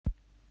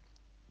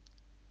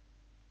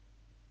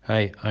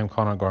Hi, I'm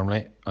Conor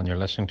Gormley, and you're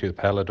listening to the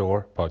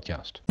Pelador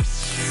podcast.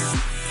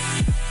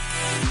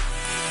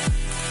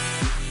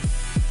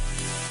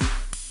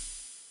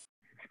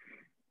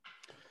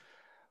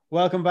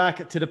 Welcome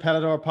back to the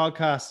Pelador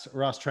podcast.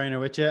 Ross Trainer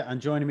with you, and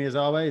joining me as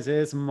always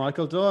is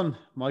Michael Dunn.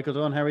 Michael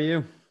Dunn, how are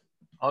you?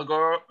 I'll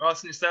go,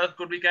 Ross, and yourself.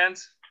 Good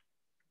weekend.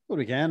 Good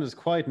weekend. It was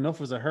quite enough.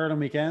 It was a hurling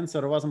weekend,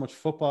 so there wasn't much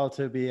football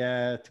to be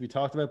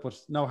talked about. But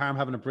no harm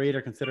having a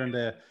breather, considering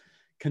the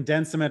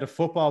condensed amount of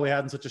football we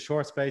had in such a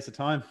short space of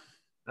time.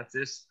 That's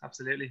it.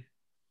 Absolutely.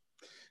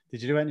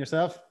 Did you do it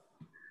yourself?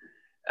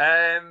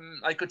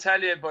 I could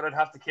tell you, but I'd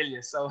have to kill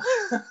you. So.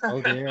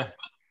 Oh dear.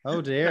 Oh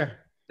dear.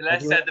 The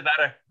less said, the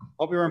better.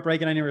 Hope you weren't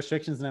breaking any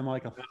restrictions now,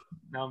 Michael.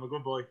 No, I'm a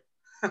good boy.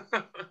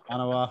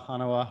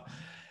 Anawa.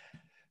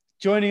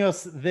 Joining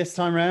us this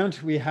time round,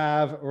 we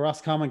have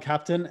Roscommon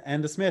captain,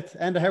 Enda Smith.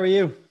 Enda, how are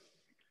you?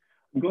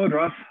 I'm good,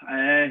 Ross.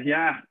 I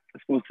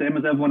suppose same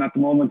as everyone at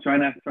the moment,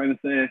 trying to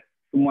stay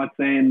somewhat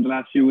sane the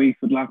last few weeks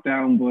with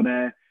lockdown. But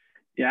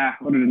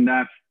other than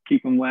that,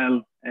 keeping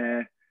well,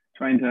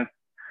 trying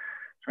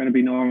to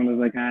be normal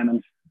as I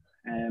can,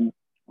 and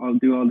I'll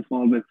do all the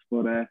small bits.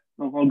 But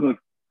all good.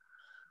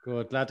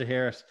 Good, glad to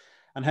hear it.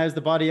 And how's the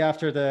body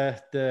after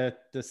the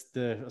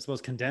I suppose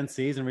condensed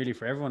season really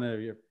for everyone? Are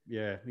you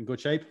in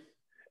good shape?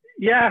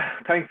 Yeah,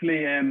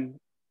 thankfully,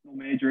 no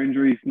major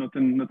injuries,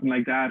 nothing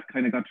like that.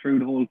 Kind of got through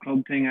the whole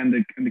club thing and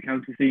the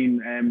county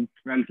scene,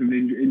 relatively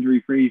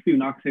injury free. A few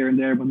knocks here and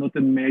there, but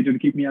nothing major to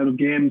keep me out of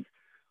games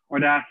or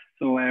that.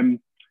 So I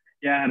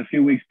had a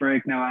few weeks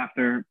break now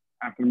after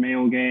the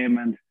Mayo game,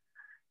 and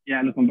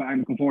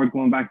looking forward to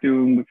going back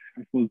doing with,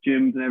 I suppose,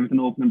 gyms and everything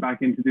opening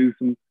back in to do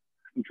some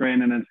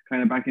training and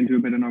kind of back into a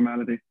bit of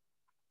normality.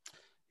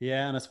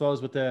 Yeah, and I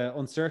suppose with the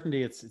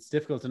uncertainty, it's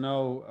difficult to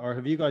know. Or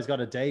have you guys got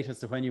a date as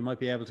to when you might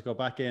be able to go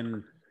back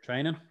in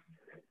training?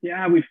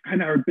 Yeah, we've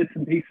kind of heard bits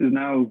and pieces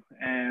now.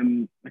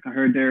 Like I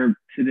heard there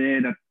today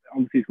that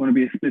obviously it's going to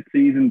be a split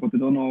season, but they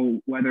don't know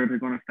whether they're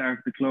going to start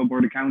the club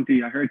or the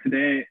county. I heard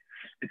today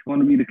it's going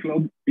to be the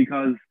club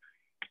because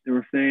they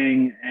were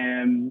saying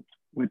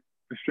with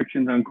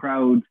restrictions on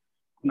crowds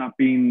not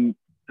being,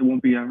 there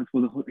won't be, I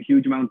suppose, a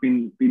huge amount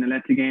being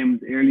elected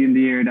games early in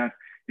the year, that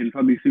it'll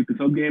probably suit the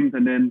sub games,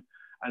 and then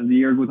as the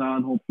year goes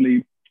on,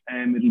 hopefully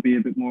it'll be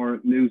a bit more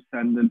loose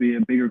and there'll be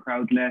a bigger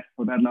crowd left,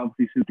 so that'll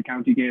obviously suit the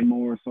county game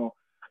more. So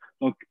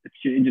look, it's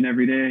changing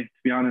every day, to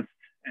be honest.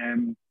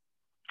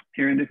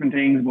 Hearing different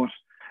things, but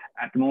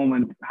at the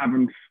moment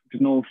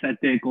there's no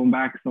set date going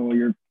back, so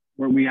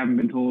we haven't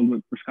been told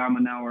with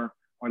Roscommon now or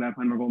that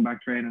when we're going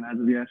back training as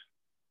of yet.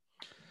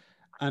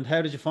 And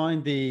how did you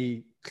find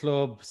the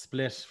club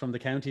split from the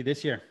county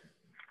this year?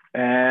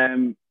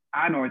 I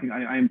thought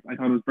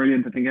it was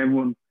brilliant. I think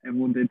everyone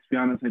did, to be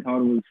honest. I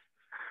thought it was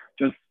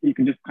just, you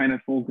can just kind of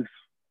focus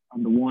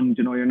on the one,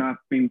 you're not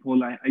being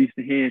pulled. I used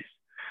to hate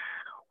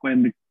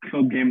when the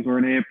club games were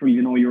in April,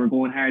 you were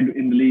going hard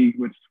in the league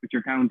with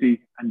your county,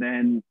 and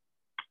then,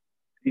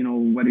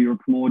 whether you were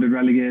promoted,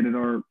 relegated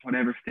or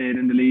whatever, stayed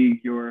in the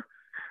league, you're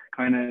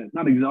kind of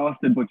not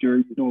exhausted, but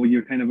you're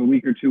kind of a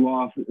week or two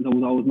off. It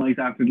was always nice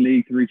after the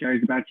league to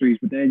recharge the batteries,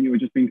 but then you were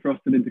just being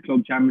thrusted into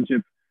club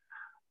championship,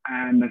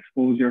 and I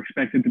suppose you're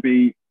expected to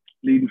be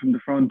leading from the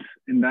front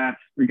in that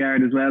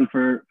regard as well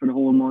for the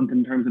whole month,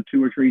 in terms of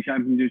 2 or 3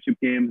 championship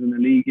games and a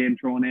league game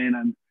thrown in.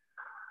 And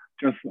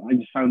I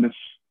just found it,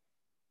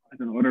 I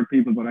don't know other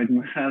people, but I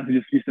myself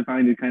just used to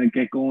find it kind of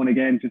get going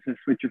again, just to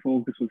switch your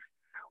focus was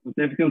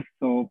difficult.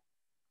 So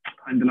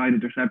I'm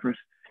delighted they're separate.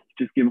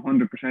 Just give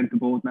 100% to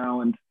both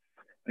now, and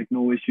like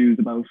no issues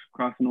about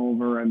crossing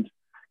over and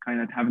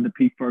kind of having to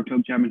peak for a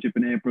club championship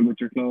in April with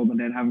your club, and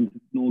then having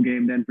no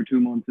game then for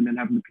 2 months, and then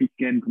having to peak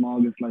again come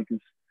August. Like,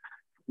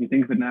 you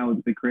think of it now, it's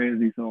a bit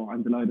crazy. So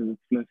I'm delighted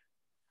it's split.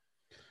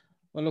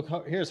 Well,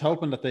 look, here's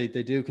hoping that they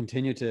do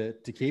continue to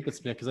keep it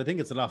split, because I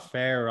think it's a lot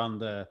fairer on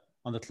the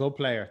club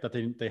player that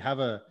they have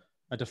a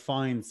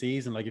defined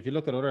season. Like if you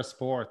look at other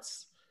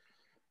sports,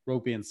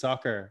 rugby and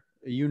soccer,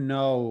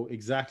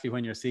 exactly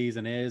when your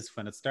season is,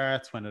 when it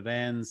starts, when it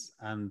ends,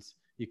 and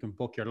you can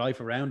book your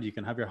life around. You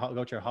can have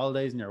go to your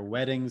holidays and your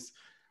weddings.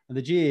 And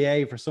the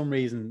GAA, for some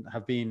reason,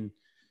 have been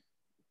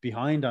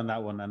behind on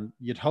that one. And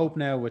you'd hope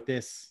now with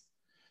this,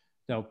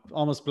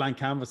 almost blank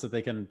canvas, that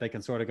they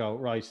can sort of go,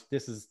 right,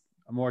 this is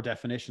a more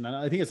definition. And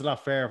I think it's a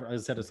lot fair.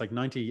 As I said, it's like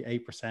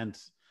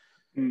 98%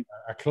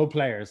 are club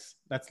players.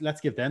 Let's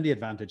give them the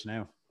advantage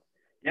now.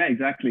 Yeah,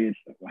 exactly.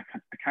 I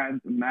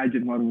can't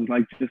imagine what it was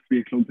like just to be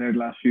a club player the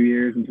last few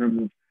years, in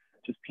terms of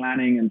just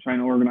planning and trying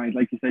to organise,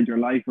 like you said, your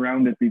life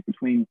around it,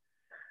 between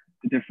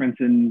the difference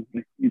in,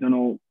 like, you don't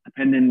know,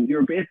 depending,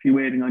 you're basically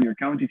waiting on your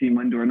county team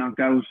when they were knocked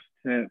out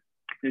to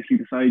basically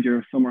decide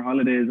your summer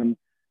holidays, and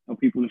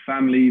people with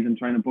families and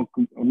trying to book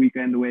a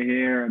weekend away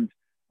here and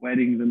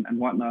weddings and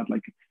whatnot.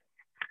 Like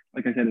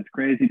I said, it's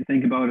crazy to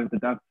think about it,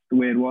 that's the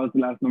way it was the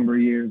last number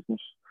of years. But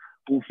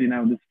hopefully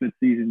now this split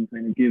season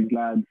kind of gives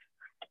lads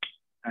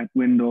that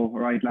window. All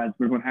right, lads,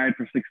 we're going hard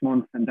for 6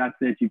 months, and that's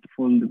it. You can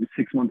full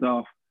 6 months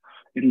off.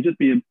 It'll just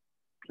be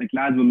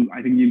lads will,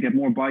 I think you'll get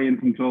more buy-in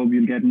from club.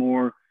 You'll get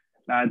more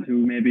lads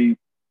who maybe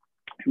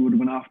who would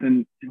have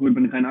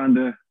been kind of on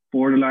the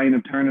borderline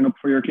of turning up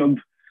for your club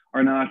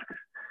or not,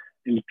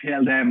 you'll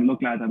tell them,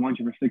 look lads, I want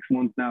you for 6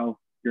 months now,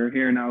 you're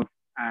here now,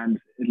 and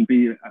it'll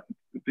be a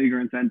bigger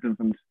incentive,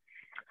 and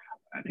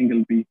I think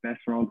it'll be best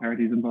for all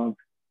parties involved.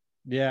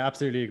 Yeah,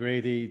 absolutely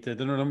agree. The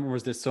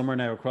numbers this summer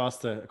now across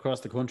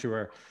the country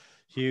were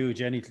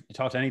huge. You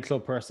talk to any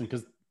club person,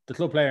 because the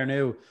club player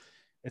knew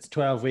it's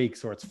 12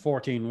 weeks or it's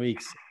 14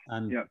 weeks,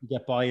 and you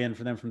get buy-in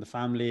from them, from the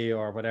family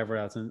or whatever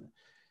else, and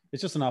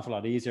it's just an awful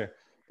lot easier.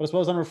 But I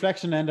suppose on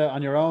reflection, Enda,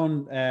 on your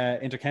own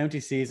inter-county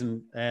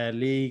season,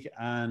 league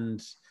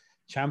and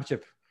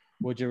championship,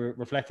 would you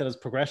reflect that as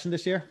progression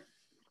this year?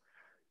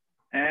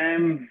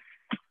 I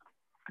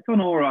don't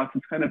know, Ross.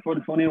 It's kind of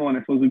a funny one.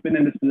 I suppose we've been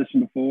in this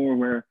position before,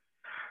 where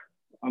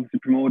obviously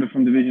promoted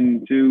from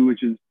Division 2,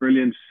 which is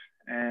brilliant.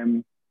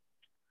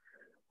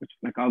 Which,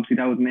 like, obviously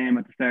that was an aim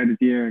at the start of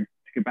the year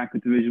to get back to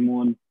Division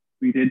 1.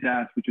 We did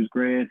that, which was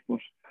great. But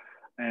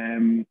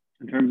in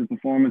terms of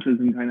performances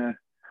and kind of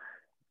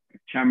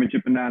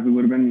championship and that, we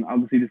would have been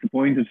obviously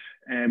disappointed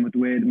with the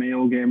way the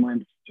Mayo game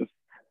went.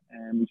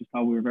 We just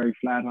thought we were very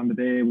flat on the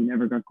day. We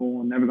never got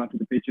going, never got to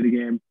the pitch of the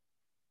game.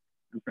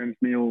 In fairness,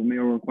 Mayo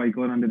were quite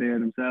good on the day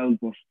themselves,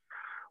 but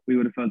we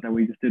would have felt that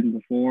we just didn't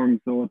perform.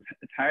 So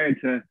it's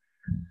hard to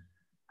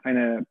kind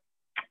of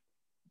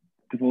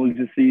divulge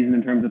this season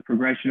in terms of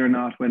progression or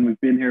not when we've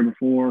been here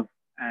before,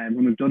 and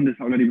when we've done this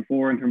already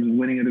before in terms of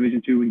winning a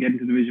Division 2 and getting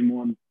to Division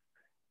 1.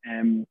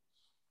 I'm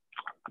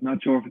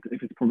not sure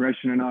if it's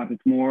progression or not.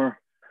 It's more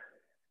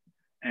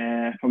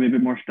probably a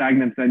bit more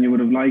stagnant than you would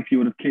have liked. You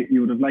would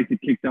have liked it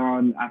kicked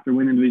on after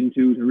winning Division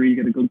 2 to really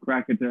get a good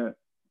crack at the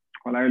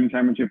All-Ireland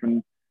Championship,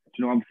 and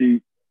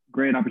obviously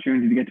great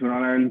opportunity to get to an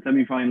All-Ireland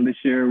semi-final this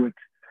year with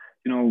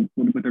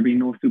there being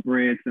no Super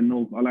 8s and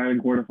no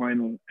All-Ireland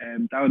quarter-final.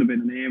 That would have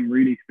been an aim,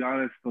 really, to be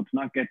honest. So to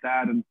not get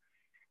that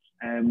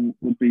and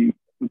would be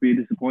a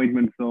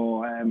disappointment.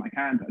 So I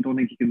don't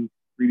think you can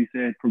really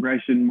say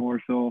progression, more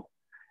so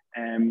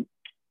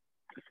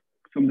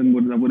something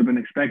that would have been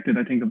expected,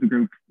 I think, of the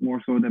group,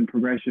 more so than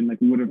progression. Like,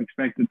 we would have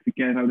expected to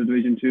get out of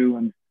Division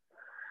 2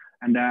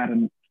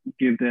 and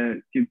give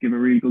a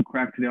really good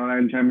crack to the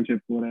All-Ireland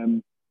Championship, but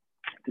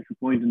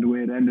disappointing the way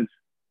it ended,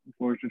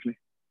 unfortunately.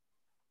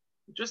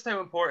 Just how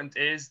important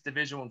is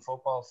Division 1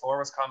 football for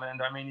us, Colin?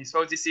 I mean, you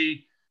suppose you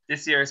see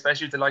this year,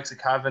 especially with the likes of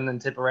Cavan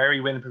and Tipperary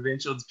winning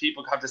provincials,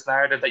 people have this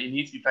narrative that you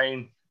need to be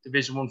playing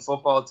Division 1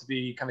 football to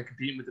be kind of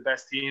competing with the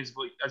best teams.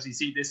 But as you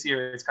see this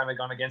year, it's kind of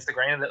gone against the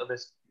grain a little bit.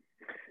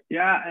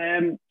 Yeah,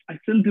 I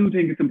still do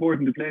think it's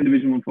important to play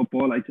Division 1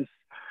 football. I just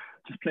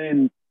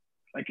playing,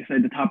 like I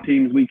said, the top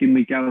teams week in,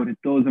 week out, it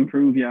does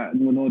improve you. And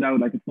no doubt,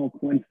 like, it's no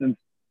coincidence,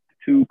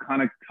 the 2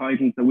 Connacht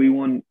titles that we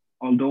won,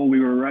 although we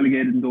were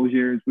relegated in those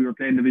years, we were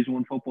playing Division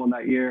 1 football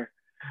that year.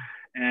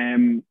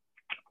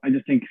 I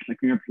just think, like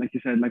I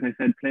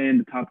said, playing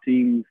the top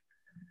teams,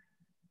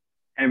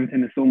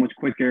 everything is so much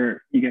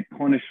quicker. You get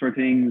punished for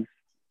things.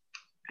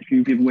 If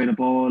you give away the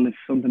ball, if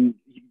something,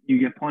 you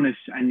get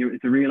punished, and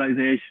it's a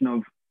realization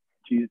of,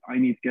 geez, I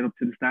need to get up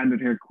to the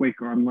standard here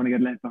quick, or I'm going to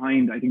get left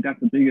behind. I think that's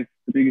the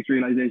biggest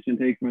realization you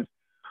take from it.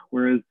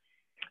 Whereas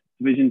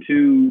Division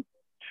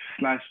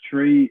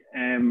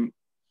 2/3,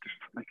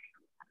 like,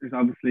 there's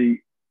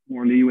obviously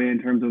more leeway in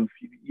terms of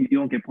you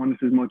don't get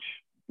punished as much.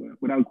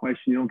 Without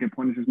question, you don't get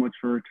punished as much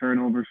for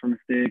turnovers, for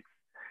mistakes.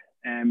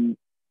 The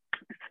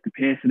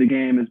pace of the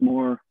game is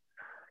more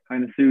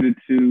kind of suited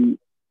to,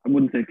 I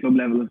wouldn't say club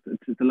level,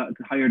 it's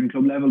higher than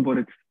club level, but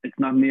it's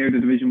not near a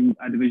Division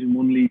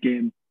 1 league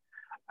game.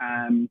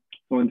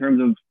 So in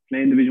terms of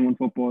playing Division 1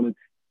 football,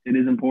 it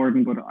is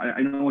important. But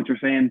I know what you're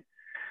saying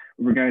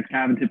with regards to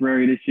Cavan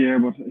Tipperary this year,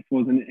 but I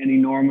suppose in any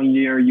normal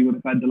year you would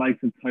have had the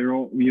likes of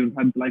Tyrone, you would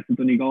have had the likes of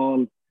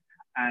Donegal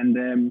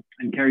and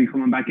Kerry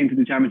coming back into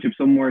the championship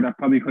somewhere that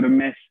probably could have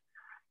met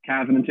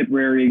Cavan and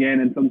Tipperary again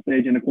in some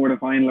stage in a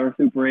quarter-final or a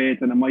Super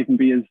 8, and it mightn't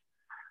be as,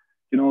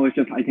 it's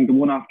just, I think the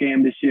one-off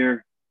game this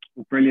year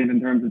was brilliant in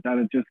terms of that.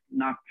 It just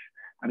knocked,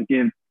 and it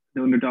gave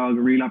the underdog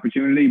a real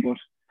opportunity. But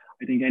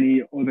I think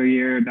any other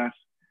year that,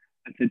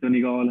 I'd say,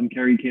 Donegal and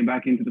Kerry came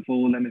back into the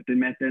fold, and if they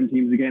met them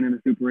teams again in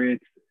a Super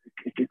 8,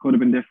 it could have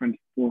been different.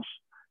 But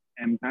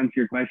to answer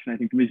your question, I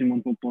think Division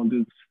 1 football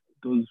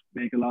does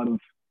make a lot of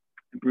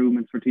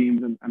improvements for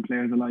teams and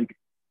players alike.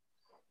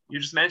 You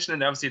just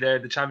mentioned, obviously,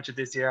 the championship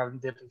this year having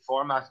a different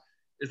format.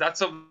 Is that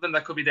something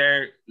that could be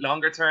there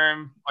longer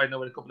term? I don't know,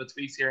 with a couple of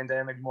tweaks here and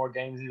there, maybe more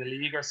games in the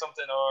league or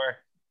something, or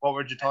what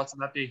would your thoughts on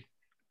that be?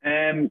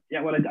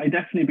 Yeah, well, I'd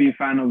definitely be a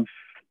fan of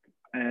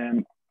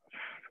the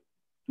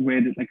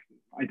way that, like,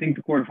 I think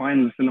the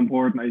quarterfinal is still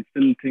important. I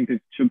still think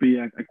it should be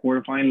a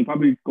quarterfinal.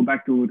 Probably go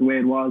back to the way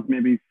it was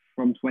maybe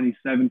from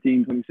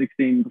 2017,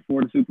 2016,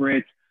 before the Super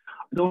 8.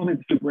 I don't think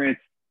the Super 8,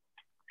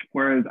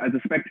 whereas as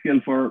a spectacle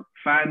for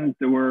fans,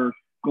 they were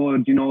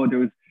good. There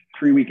was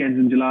 3 weekends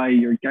in July.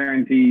 You're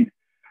guaranteed,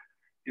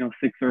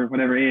 6 or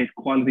whatever, 8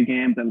 quality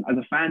games. And as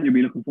a fan, you'll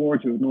be looking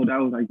forward to it. No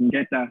doubt, I can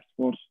get that.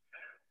 But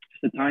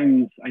just at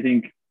times, I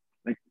think,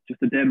 like,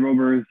 just the dead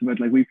rubbers. But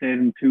like, we played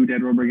in 2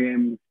 dead rubber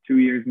games 2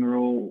 years in a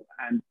row,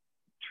 and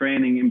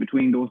training in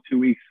between those 2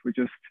 weeks, we're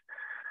just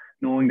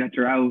knowing that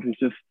you're out is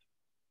just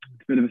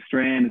a bit of a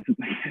strain. It's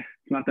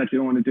not that you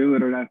don't want to do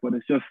it or that, but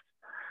it's just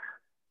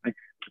like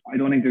I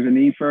don't think there's a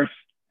need for it.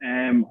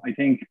 I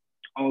think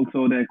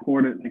also the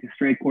a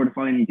straight quarter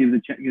final gives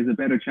a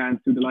better chance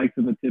to the likes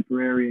of a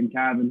Tipperary and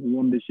Cavan who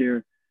won this year,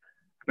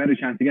 a better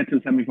chance to get to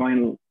the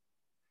semi-final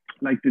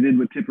like they did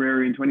with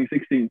Tipperary in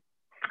 2016.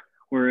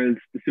 Whereas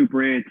the Super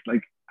 8s,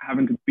 like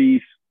having to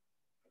beat,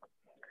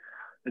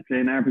 let's say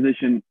in our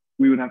position,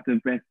 we would have to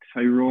bet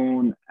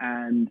Tyrone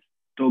and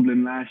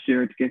Dublin last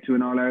year to get to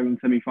an All-Ireland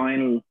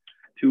semi-final,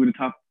 two of the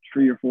top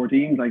 3 or 4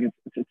 teams. Like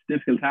it's a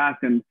difficult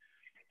task. And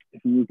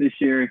if it was this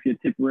year, if you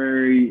had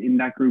Tipperary in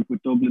that group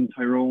with Dublin,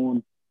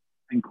 Tyrone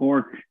and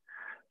Cork,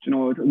 you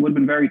know, it would have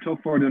been very tough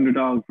for the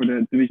underdog, for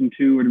the Division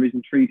 2 or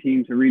Division 3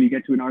 team to really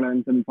get to an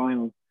All-Ireland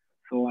semi-final.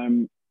 So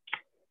in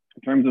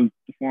terms of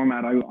the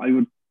format,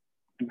 I'm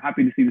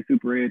happy to see the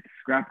Super 8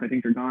 scrapped. I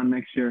think they're gone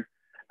next year,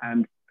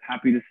 and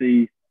happy to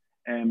see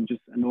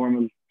just a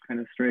normal kind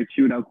of straight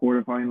shootout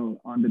quarterfinal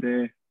on the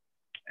day.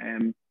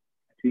 A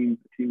team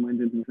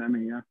wins into the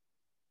semi, yeah.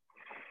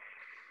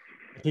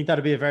 I think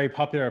that'd be a very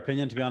popular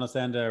opinion, to be honest,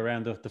 and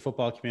around the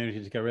football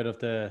community, to get rid of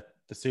the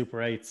Super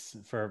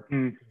 8s for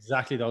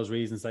exactly those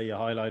reasons that you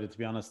highlighted, to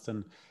be honest.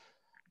 And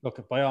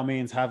look, by all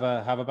means, have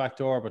a back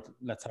door, but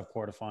let's have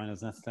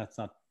quarterfinals. Let's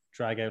not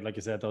drag out, like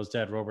you said, those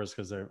dead rubbers,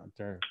 because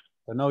they're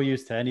no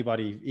use to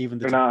anybody. Even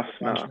the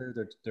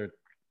they're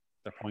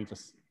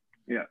pointless.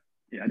 Yeah,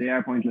 they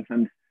are pointless.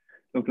 And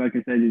look, like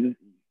I said,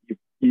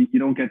 you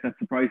don't get that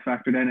surprise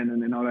factor then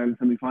in All-Ireland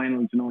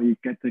semi-finals. You know, you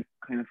get the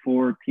kind of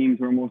 4 teams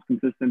who are most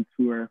consistent,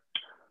 who are,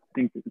 I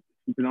think,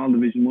 it's been all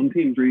Division 1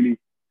 teams really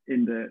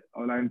in the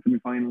All-Ireland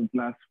semi-finals the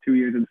last 2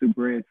 years in the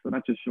Super 8. So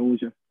that just shows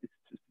you it's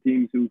just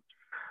teams who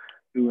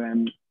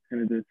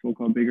kind of the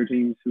so-called bigger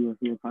teams who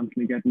are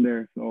constantly getting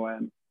there. So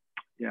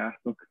yeah,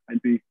 look,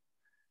 I'd be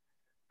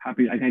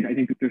happy. I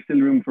think that there's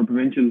still room for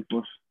provincials,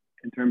 but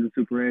in terms of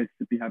Super 8s,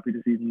 I'd be happy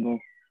to see them go.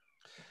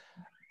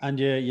 And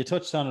you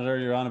touched on it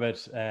earlier on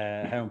about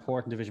how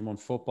important Division 1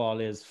 football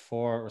is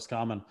for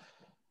Roscommon.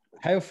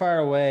 How far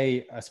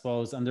away, I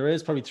suppose, and there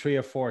is probably 3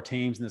 or 4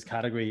 teams in this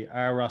category,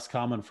 are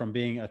Roscommon from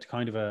being a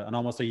kind of an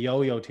almost a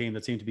yo-yo team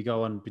that seem to be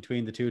going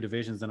between the 2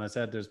 divisions? And I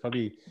said there's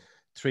probably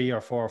 3 or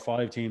 4 or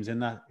 5 teams in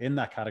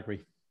that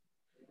category.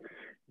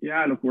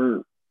 Yeah, look,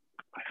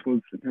 I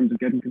suppose in terms of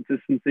getting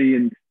consistency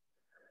and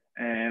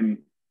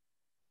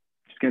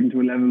just getting to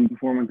a level of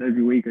performance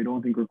every week, I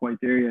don't think we're quite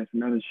there yet,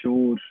 and that has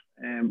showed.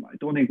 I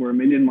don't think we're a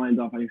million miles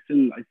off. I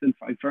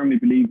firmly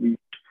believe we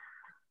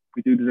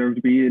do deserve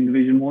to be in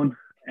Division 1.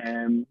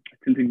 I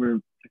still think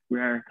we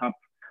are a top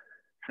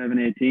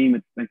 7-8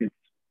 team.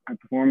 Our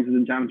performances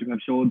in Championship have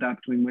showed that,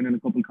 between winning a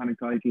couple of Connacht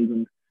titles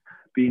and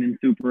being in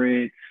Super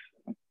 8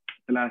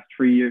 the last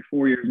 4 years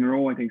in a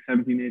row. I think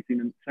 17,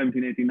 18,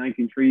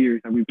 19, 3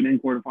 years that we've been in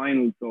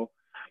quarterfinals. So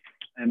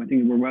I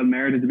think we're well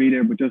merited to be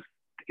there, but just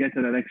to get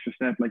to that extra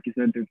step, like you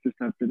said, there's just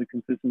that bit of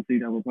consistency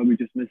that we're probably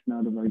just missing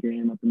out of our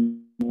game at the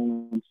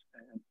moment.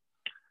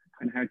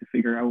 Kind of hard to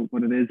figure out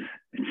what it is.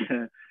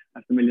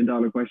 That's the $1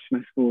 million question,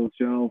 I suppose,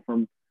 you know,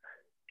 from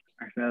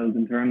ourselves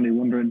internally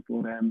wondering.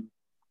 But I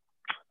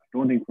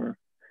don't think we're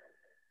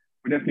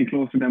definitely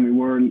closer than we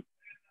were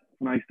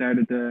when I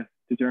started the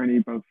journey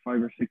about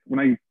 5 or 6. When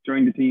I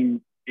joined the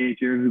team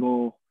 8 years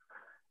ago,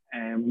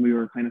 we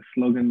were kind of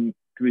slugging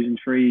Division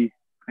 3.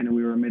 Kind of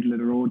we were a middle of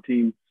the road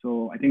team.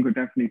 So I think we're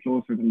definitely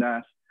closer than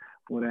that.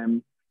 But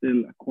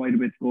still quite a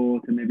bit to go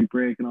to maybe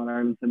break an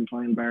All-Ireland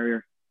semi-final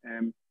barrier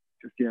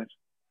just yet.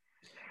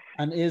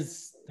 And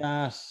is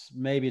that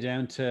maybe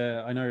down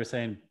to, I know you're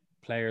saying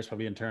players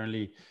probably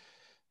internally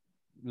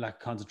lack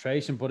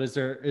concentration, but is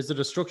there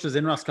the structures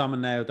in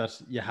Roscommon now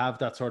that you have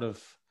that sort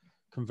of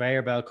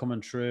conveyor belt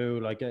coming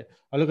through? Like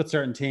I look at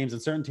certain teams,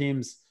 and certain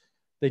teams,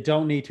 they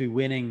don't need to be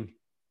winning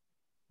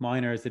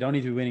minors, they don't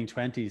need to be winning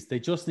 20s. They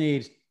just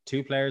need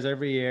 2 players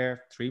every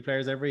year, 3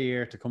 players every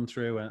year to come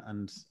through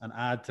and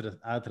add to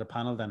the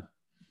panel then.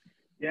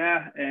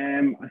 Yeah,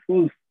 I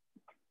suppose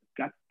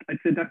I'd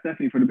say that's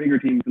definitely for the bigger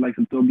teams, the likes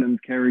of Dublin's,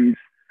 Kerry's,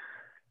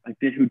 like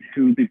they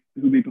who'll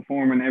be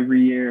performing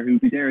every year, who'll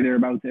be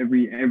thereabouts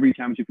every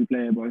championship we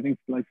play. But I think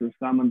the likes of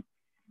Roscommon,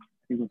 I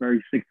think we're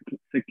very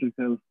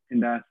cyclical in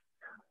that.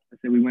 I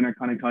say we win our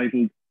Connacht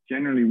title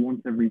generally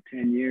once every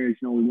 10 years.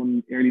 You know, we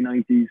won early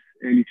 90s,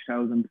 early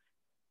 2000s,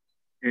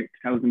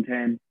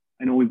 2010.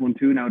 I know we've won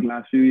 2 now the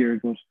last few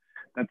years, but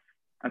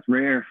that's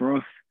rare for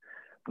us.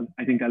 But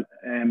I think that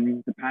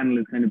the panel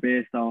is kind of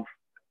based off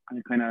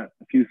kind of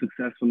a few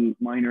successful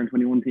minor and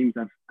 21 teams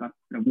that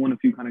won a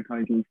few Connacht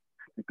titles,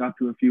 that got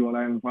to a few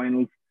All-Ireland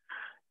finals.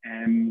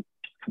 So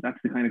that's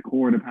the kind of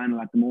core of the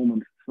panel at the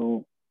moment.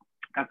 So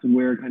that's what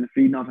we're kind of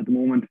feeding off at the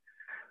moment.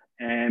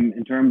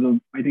 In terms of,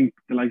 I think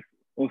the likes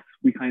of us,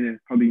 we kind of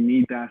probably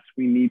need that.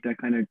 We need that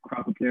kind of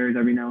crop of players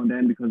every now and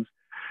then, because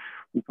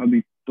we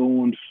probably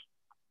don't,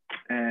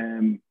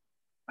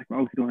 like we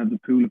obviously don't have the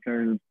pool of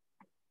players that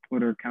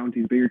other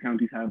counties, bigger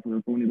counties have.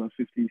 We're only about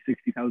 50,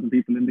 60,000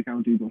 people in the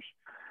county, but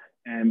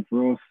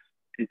for us,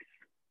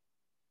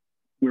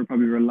 we're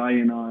probably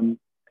relying on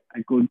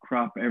a good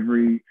crop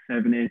every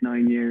 7, 8,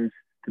 9 years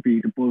to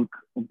be the bulk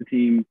of the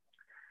team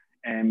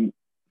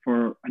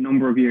for a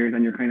number of years,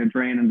 and you're kind of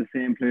draining the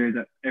same players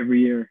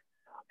every year.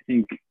 I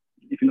think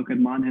if you look at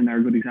Monaghan, they're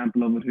a good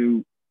example of it,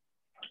 who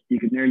you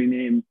could nearly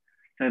name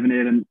 7,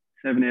 8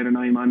 or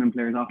 9 Monaghan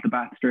players off the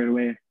bat straight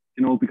away,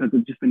 because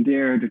they've just been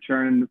there, they're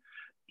churning.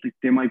 Like,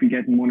 they might be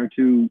getting 1 or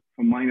 2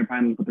 from minor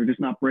panels, but they're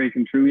just not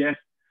breaking through yet.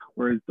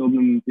 Whereas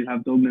Dublin, you'll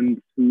have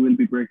Dublin who will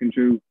be breaking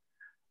through.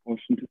 But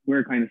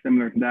we're kind of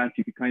similar to that.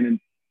 You could kind of,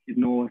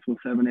 us with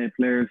 7, 8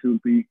 players who'll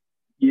be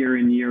year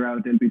in, year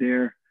out, they'll be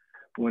there.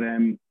 But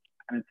and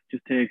it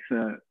just takes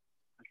a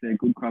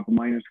good crop of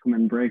minors to come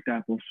in and break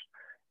that. But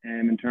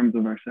in terms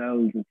of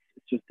ourselves,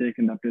 it's just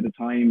taking that bit of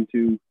time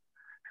to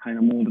kind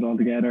of mold it all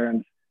together.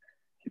 And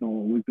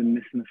we've been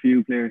missing a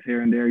few players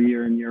here and there,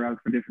 year in, year out,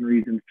 for different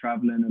reasons,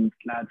 travelling and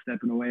lads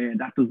stepping away, and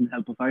that doesn't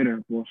help us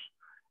either. But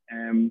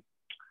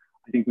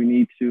I think we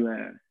need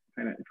to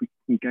if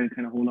we can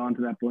kind of hold on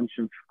to that bunch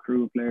of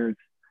crew of players,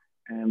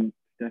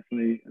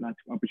 definitely lots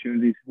of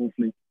opportunities,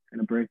 hopefully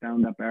kind of break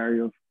down that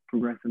barrier of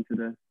progressing to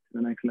the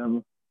next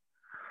level.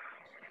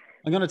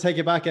 I'm going to take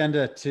you back,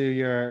 Enda, to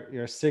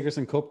your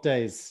Sigerson Cup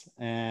days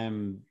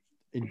in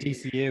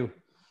DCU.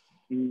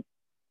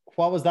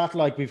 What was that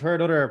like? We've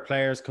heard other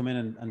players come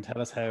in and tell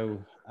us how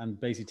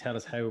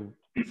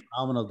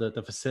phenomenal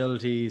the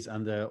facilities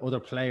and the other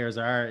players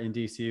are in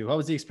DCU. What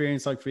was the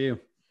experience like for you?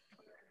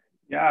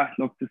 Yeah,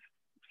 look, this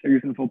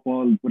Sigerson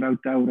football,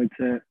 without doubt, I'd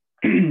say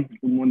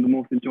one of the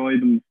most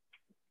enjoyable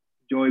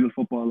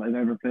football I've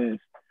ever played,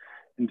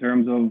 in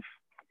terms of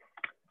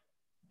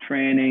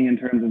training, in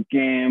terms of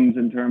games,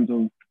 in terms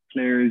of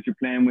players you're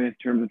playing with, in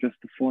terms of just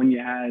the fun you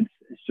had.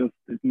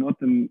 There's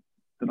nothing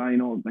that I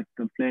know like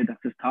the play that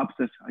just tops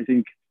it. I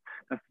think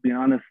that's, to be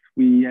honest,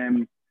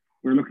 we're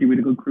lucky with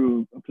a good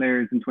crew of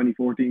players in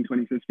 2014,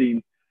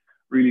 2015,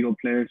 really good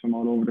players from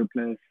all over the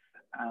place,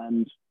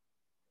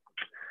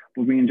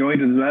 but we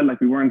enjoyed it as well.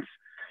 Like, we weren't,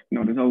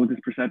 there's always this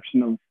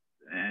perception of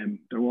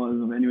there was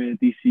of anyway at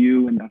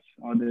DCU, and that's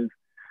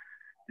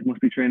they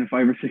must be training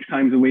 5 or 6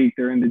 times a week.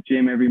 They're in the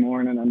gym every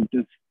morning and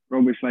just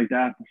rubbish like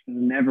that. It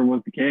never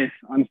was the case.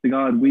 Honest to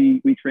God,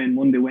 we train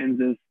Monday,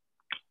 Wednesdays,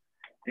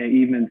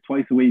 evenings,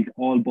 twice a week,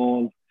 all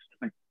ball,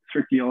 like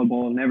strictly all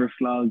ball, never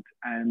slogged,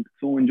 and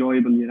so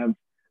enjoyable. You'd have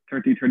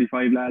 30,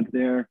 35 lads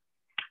there.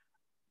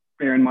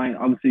 Bear in mind,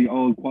 obviously,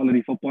 all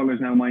quality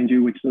footballers now, mind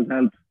you, which does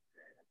help.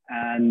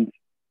 And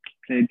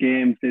played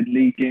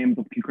league games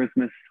up to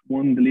Christmas,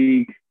 won the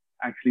league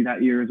actually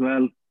that year as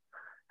well.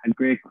 Had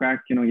great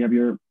crack, you have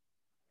your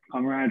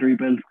camaraderie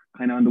built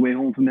kind of on the way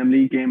home from them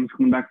league games,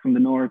 coming back from the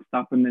north,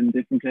 stopping in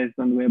different places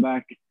on the way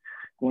back,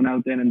 going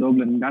out then in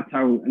Dublin. And that's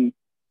how, and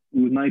it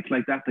was nights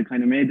like that that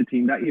kind of made the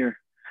team that year,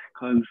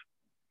 because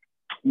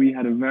we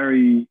had a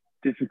very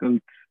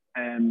difficult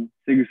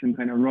Sigerson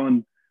kind of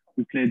run.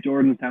 We played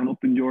Jordanstown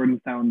up in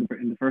Jordanstown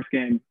in the first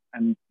game,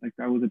 and like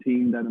that was a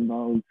team that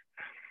involved,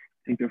 I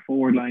think their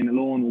forward line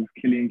alone was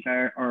Killian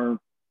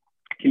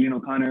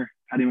O'Connor,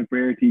 Paddy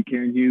McBrearty,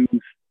 Kieran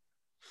Hughes,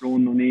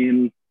 Ronan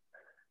O'Neill,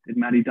 did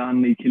Matty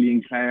Donnelly,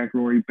 Killian Clark,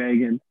 Rory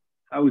Began.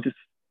 That was just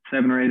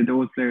 7 or 8 of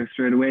those players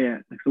straight away.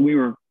 Like, so we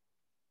were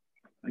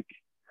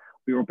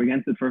up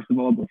against it first of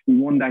all, but we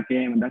won that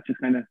game, and that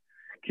just kind of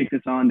kicked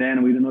us on then.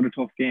 And we had another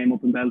tough game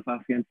up in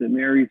Belfast against St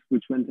Mary's,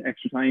 which went to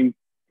extra time.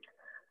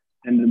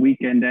 And the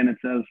weekend then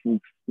itself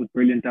was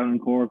brilliant down in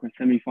Cork, a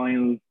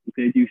semi-final. We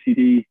played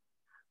UCD,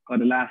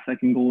 got a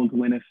last-second goal to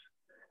win it,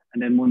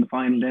 and then won the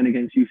final then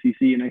against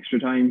UCC in extra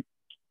time.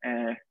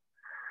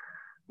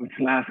 With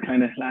the last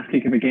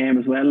kick of a game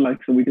as well. Like,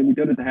 so we did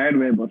it the hard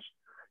way, but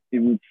it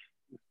was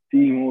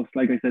the most,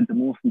 like I said, the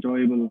most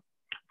enjoyable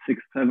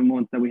 6, 7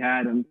 months that we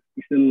had. And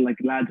we still, like,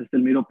 lads I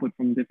still meet up with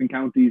from different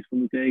counties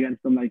when we play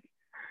against them. Like,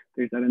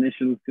 there's that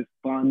initial just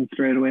bond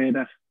straight away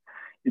that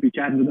you'd be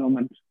chatting to them,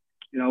 and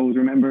always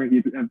remember,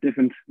 you have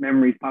different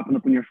memories popping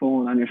up on your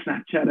phone, on your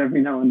Snapchat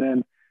every now and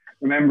then,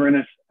 remembering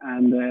it.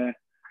 And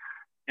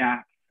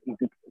yeah, look,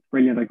 it's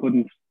brilliant. I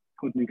couldn't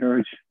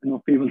encourage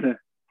enough people to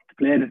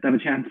play it if they have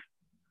a chance.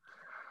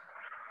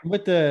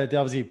 With the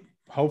obviously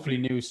hopefully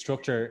new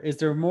structure, is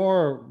there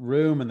more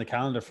room in the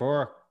calendar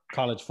for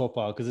college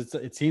football? Because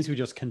it seems to be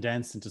just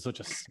condensed into such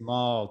a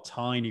small,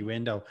 tiny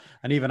window.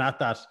 And even at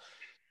that,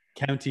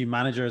 county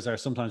managers are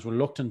sometimes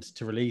reluctant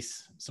to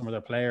release some of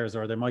their players,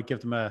 or they might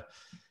give them a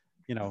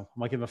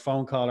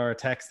phone call or a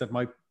text that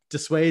might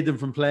dissuade them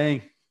from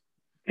playing.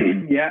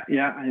 Yeah.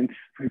 I've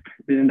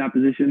been in that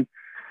position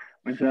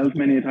myself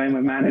many a time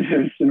with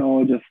managers,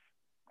 just,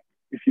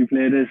 if you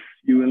play this,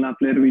 you will not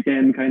play the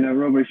weekend, kind of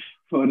rubbish.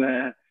 But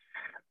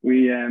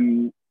we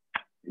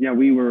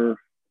were,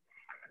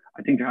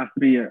 I think there has to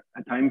be a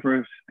time for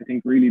it. I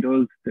think really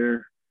does.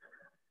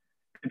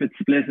 If it's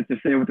split, if they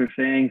say what they're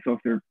saying, so if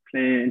they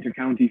play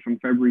inter-county from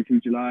February to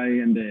July,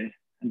 and they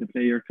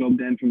play your club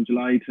then from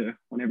July to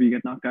whenever you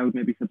get knocked out,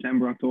 maybe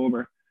September,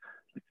 October,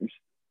 like there's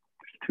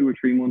 2 or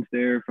 3 months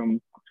there from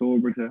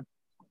October to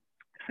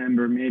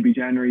December, maybe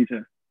January,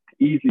 to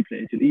easily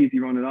play. You'll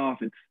easily run it off.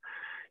 It's,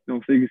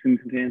 Sigerson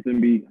contains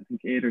maybe, I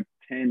think, 8 or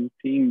 10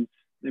 teams,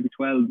 maybe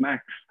 12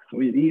 max. So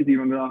you'd easily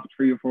run it off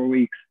 3 or 4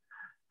 weeks.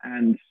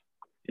 And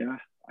yeah,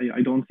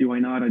 I don't see why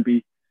not. I'd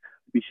be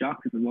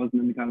shocked if it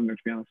wasn't in the calendar,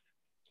 to be honest.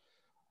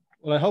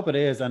 Well, I hope it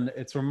is. And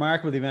it's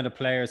remarkable the amount of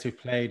players who've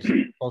played,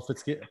 both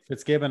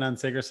Fitzgibbon and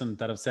Sigurdsson,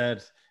 that have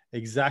said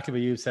exactly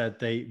what you said.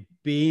 They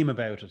beam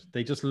about it.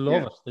 They just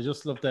love it. They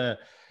just love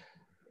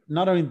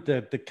not only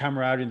the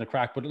camaraderie and the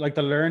crack, but like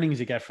the learnings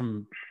you get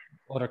from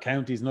other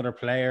counties and other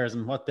players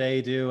and what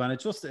they do. And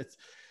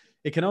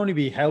it can only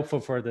be helpful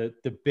for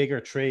the bigger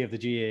tree of the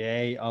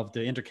GAA, of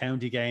the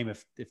inter-county game,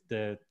 if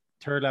the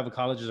third level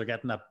colleges are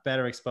getting that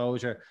better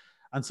exposure.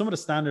 And some of the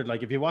standard,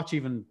 like if you watch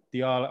even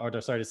the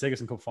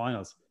Sigerson Cup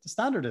finals, the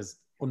standard is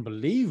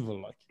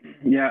unbelievable. Like,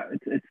 yeah,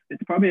 it's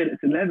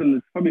a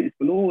level. It's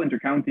below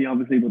inter-county,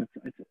 obviously, but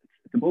it's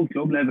above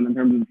club level in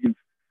terms of you've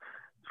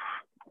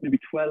maybe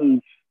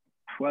 12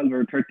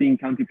 or 13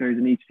 county players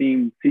in each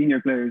team, senior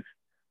players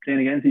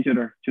playing against each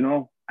other, you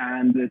know.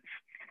 And it's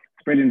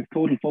brilliant. It's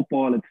total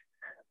football. It's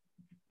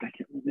like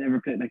it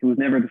was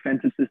never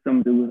defensive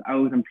systems. It was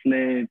out and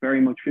play,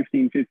 very much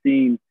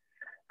 15-15,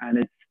 and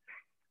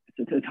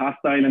it's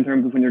hostile in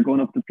terms of when you're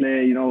going up to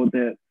play. You know,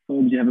 the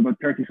subs, you have about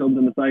 30 subs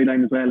on the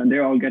sideline as well, and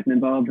they're all getting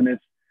involved in it.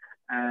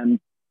 And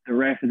the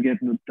ref is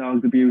getting the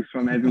dog's abuse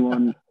from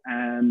everyone.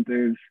 And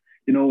there's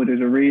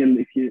a real,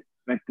 if you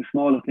like the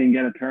smallest thing,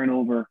 get a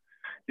turnover,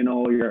 you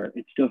know,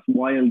 it's just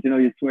wild. You know,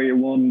 you swear you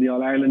won the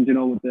All Ireland, you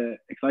know, with the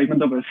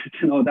excitement of it.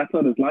 You know, that's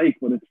what it's like.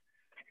 But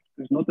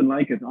there's nothing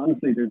like it.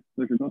 Honestly, there's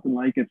nothing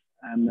like it.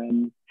 And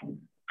then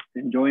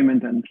the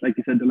enjoyment and, like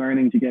you said, the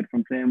learnings you get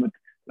from playing with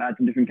lads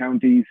in different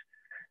counties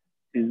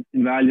is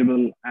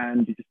invaluable,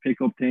 and you just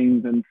pick up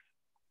things. And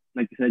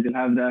like you said, you'll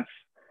have that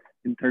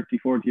in 30,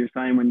 40 years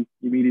time when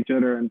you meet each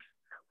other, and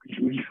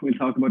we'll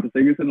talk about the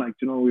Sigurdsson, like,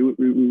 you know,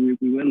 we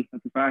will,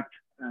 that's a fact.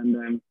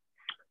 And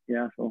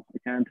yeah, so I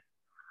can't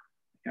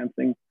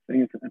sing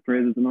it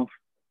praises enough.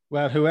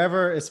 Well,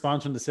 whoever is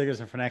sponsoring the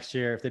Sigurdsson for next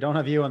year, if they don't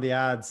have you on the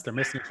ads, they're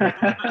missing a trick.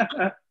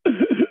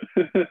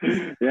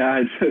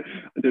 Yeah,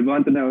 I did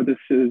want to know. This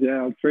is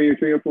 3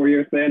 or 4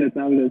 years playing it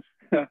now. It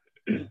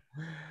is.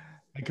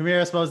 And come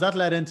here, I suppose that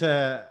led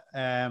into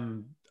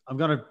I'm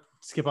going to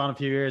skip on a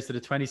few years to the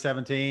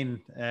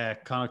 2017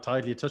 Connacht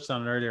title. You touched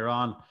on it earlier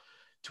on.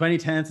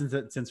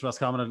 2010 since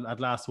Roscommon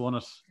had last won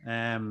it. A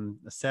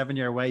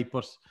 7-year wait,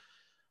 but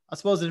I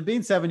suppose it had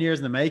been 7 years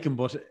in the making,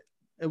 but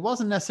it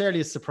wasn't necessarily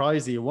a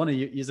surprise that you won it.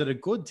 You had a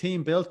good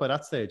team built by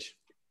that stage.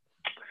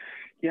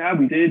 Yeah,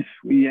 we did.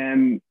 We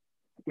had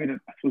a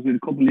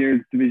couple of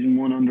years Division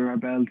 1 under our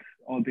belt,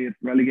 albeit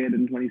relegated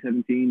in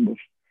 2017, but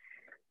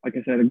like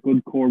I said, a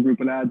good core group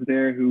of lads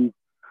there who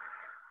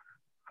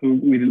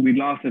we'd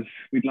lost it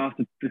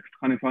the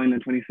kind of final in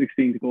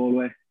 2016 to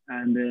Galway,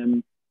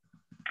 and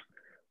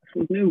I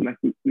suppose knew like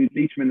we'd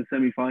reached them in the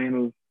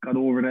semi-final, got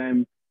over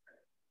them,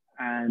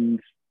 and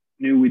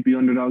knew we'd be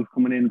underdogs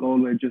coming in.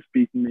 Galway just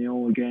beaten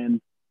Mayo again,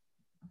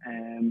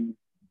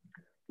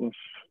 but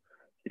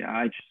yeah,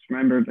 I just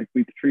remembered like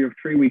we had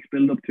 3 weeks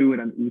build up to it,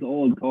 and it was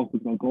all the talk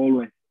was about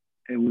Galway.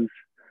 It was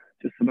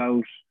just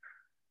about,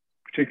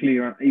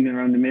 particularly even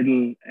around the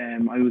middle,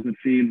 I was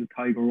midfield with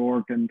Tiger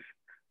O'Rourke, and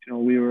you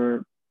know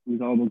it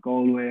was all about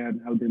Galway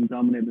and how they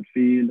dominate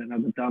midfield and how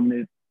they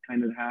dominate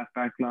kind of the half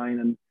back line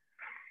and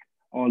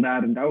all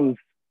that, and that was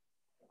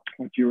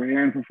what you were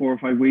hearing for 4 or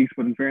 5 weeks.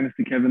 But in fairness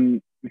to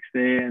Kevin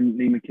McStay and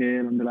Lee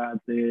McHale and the lads,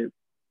 they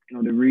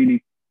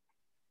really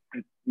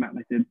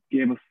they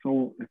gave us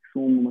so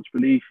much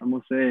belief, I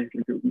must say.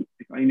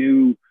 Like I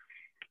knew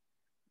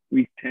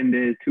week 10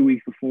 days, 2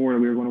 weeks before,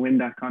 we were going to win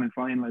that kind of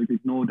final. There's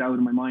no doubt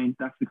in my mind.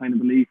 That's the kind of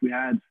belief we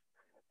had.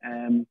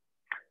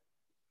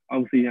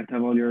 Obviously, you have to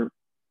have all your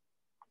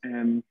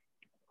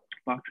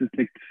boxes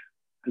ticked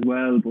as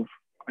well, but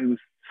I was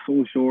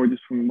so sure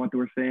just from what they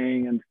were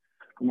saying and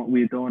from what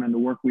we had done and the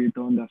work we had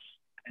done that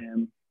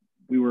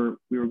we were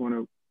going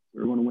to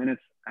win it.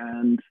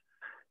 And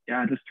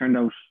yeah, it just turned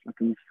out like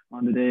it was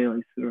on the day. I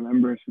still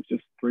remember it was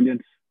just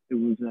brilliant. It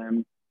was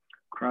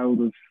crowd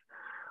was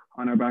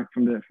on our back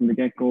from the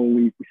get-go.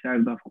 We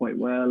started off quite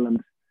well and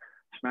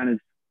just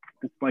managed,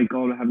 despite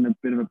Galway having a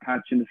bit of a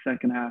patch in the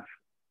second half,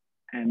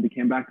 and they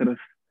came back at us,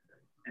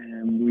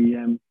 and we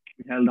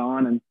held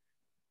on and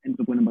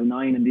ended up winning by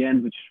 9 in the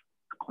end, which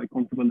was quite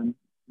comfortable in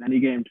any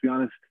game, to be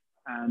honest.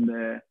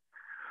 And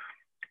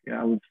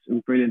yeah, it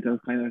was brilliant. That was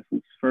kind of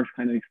his first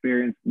kind of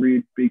experience,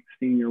 really big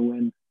senior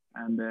win,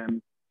 and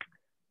it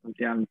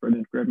was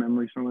brilliant. Great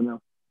memories from it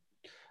now.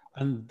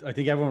 And I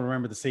think everyone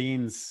remember the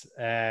scenes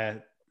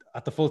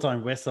at the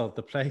full-time whistle.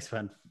 The place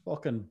went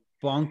fucking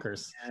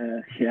bonkers.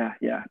 Yeah.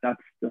 I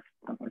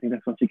think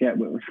that's what you get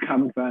with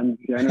Roscommon fans.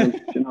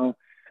 Generally, you know,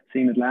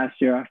 seeing it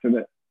last year after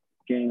the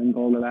game in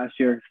Galway last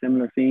year,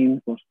 similar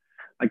scenes. But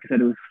like I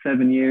said, it was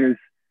 7 years,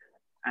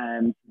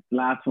 and the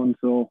last one.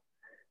 So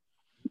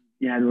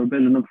yeah, they were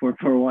building up for it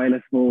for a while,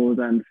 I suppose.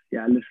 And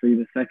yeah, literally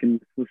the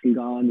second whistle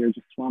gone, you're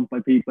just swamped by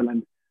people,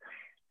 and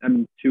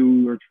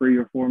 2 or 3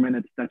 or 4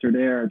 minutes that you're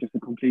there are just a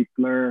complete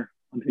blur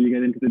until you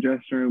get into the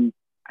dressing room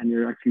and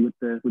you're actually with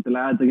the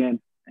lads again.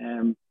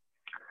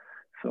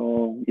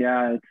 So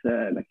yeah,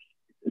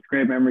 it's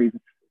great memories.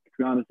 It's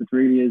be honest, it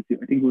really is.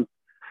 I think it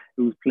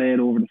was played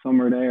over the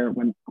summer there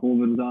when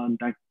COVID was on,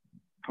 that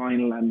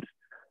final, and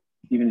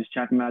even just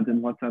chatting lads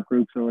in WhatsApp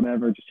groups or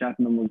whatever, just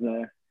chatting them was,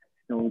 you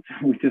know,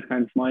 we just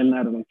kind of smiling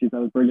at it, like, geez,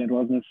 that was brilliant,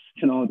 wasn't it?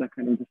 You know, that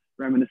kind of just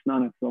reminiscing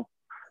on it. So,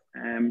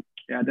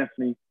 yeah,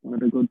 definitely one of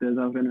the good days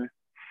out anyway.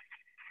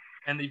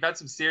 And you've had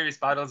some serious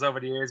battles over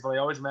the years, but I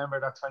always remember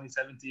that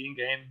 2017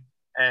 game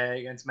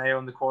against Mayo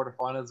in the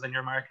quarterfinals when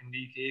you're marking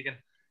Lee Keegan.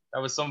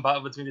 That was some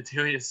battle between the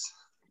two of you.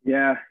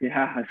 Yeah,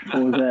 I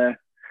suppose.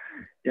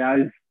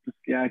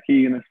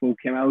 Keegan, I suppose,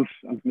 came out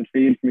onto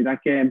midfield for me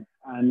that game,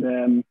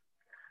 and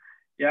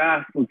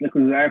I suppose it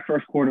was our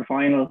first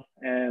quarterfinal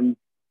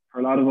for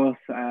a lot of us,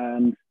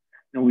 and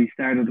you know, we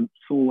started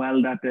so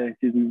well that day.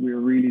 We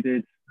really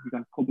did. We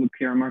got a couple of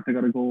Kieran Murtagh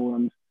got a goal,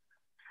 and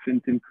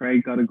Fintan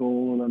Craig got a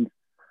goal, and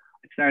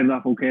it started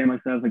off okay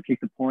myself. I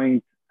kicked a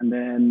point, and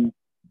then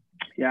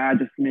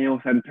just Mayo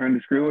had to turn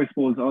the screw. I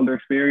suppose all their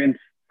experience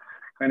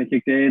kind of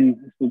kicked in.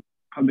 I suppose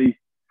probably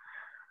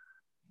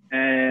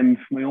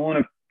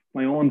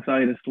my own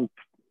side is still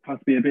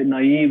possibly a bit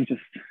naive,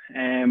 just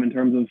in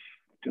terms of,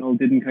 you know,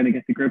 didn't kind of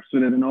get to grips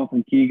with it enough.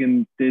 And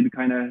Keegan did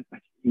kind of,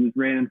 he was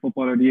reigning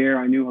footballer of the year.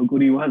 I knew how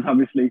good he was,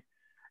 obviously.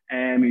 He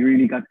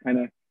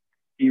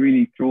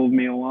really drove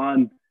Mayo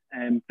on,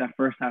 that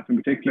first half in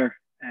particular.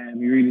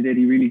 He really did.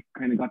 He really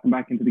kind of got them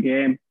back into the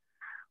game,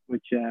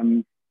 which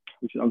is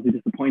obviously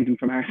disappointing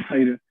from our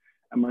side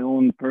and my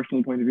own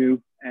personal point of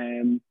view.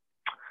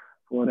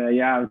 It was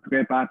a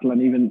great battle,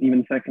 and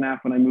even second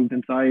half when I moved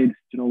inside,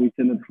 you know, we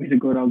had a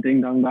good old ding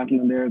dong battle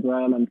in there as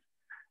well,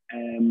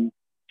 and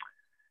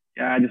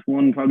just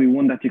probably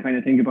one that you kind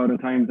of think about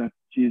at times that,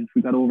 Jesus,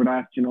 we got over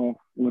that, you know,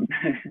 would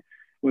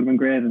have been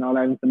great. And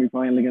All-Ireland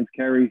semi-final against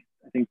Kerry,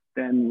 I think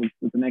then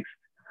was the next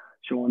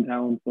show in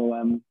town. So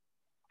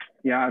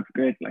it's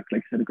great, like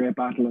I said, a great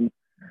battle, and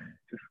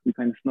just we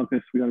kind of snuck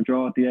it. We got a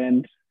draw at the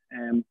end,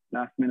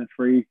 last minute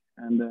free,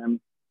 and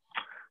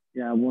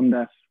one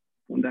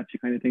that you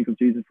kind of think of,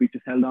 Jesus, we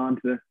just held on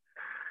to a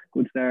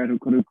good start. It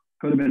could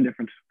have been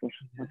different, but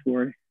not to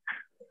worry.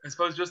 I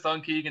suppose just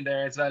on Keegan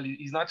there as well,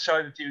 he's not shy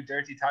of a few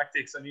dirty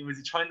tactics. I mean, was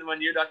he trying them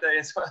on you that day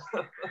as well?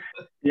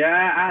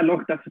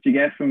 Look, that's what you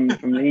get from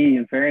Lee.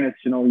 In fairness,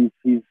 you know,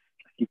 he's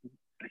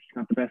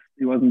not the best.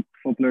 He wasn't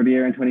footballer of the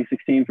year in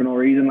 2016 for no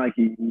reason. Like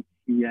he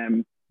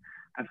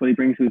that's what he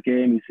brings to his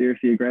game. He's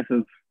seriously aggressive.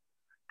 In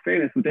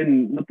fairness,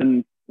 within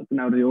nothing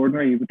out of the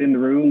ordinary, within the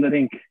rules, I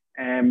think.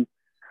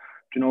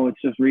 You know,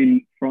 it's just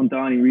really front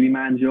on. He really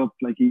mans you up.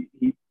 Like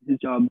his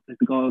job, like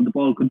the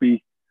ball could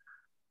be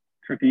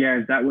 30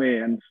 yards that way,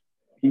 and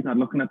he's not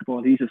looking at the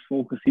ball. He's just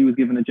focused. He was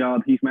given a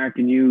job. He's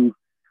marking you,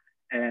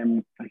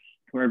 like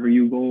wherever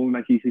you go.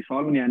 Like he's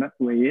following you, and that's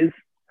the way he is.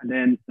 And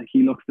then like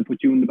he looks to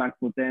put you in the back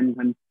foot. Then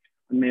when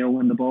Mayo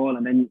win the ball,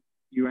 and then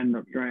you end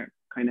up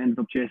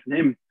chasing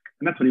him,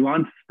 and that's what he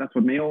wants. That's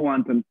what Mayo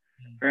want. And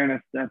in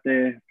fairness, that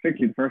day,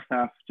 particularly the first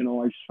half, you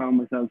know, I just found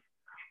myself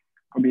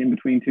probably in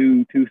between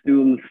two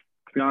stools,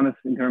 to be honest,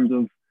 in terms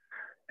of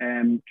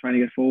trying to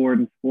get forward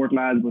and support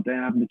lads, but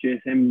then having to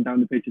chase him down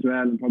the pitch as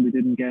well, and probably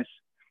didn't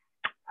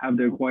have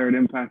the required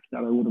impact that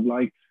I would have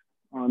liked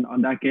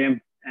on that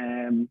game.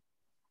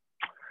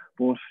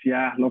 But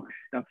yeah, look,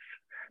 that's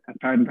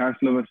part and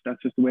parcel of it.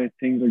 That's just the way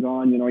things are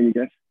gone. You know, you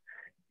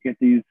get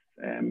these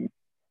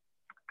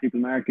people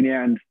marking you,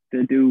 and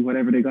they do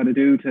whatever they got to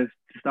do to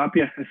stop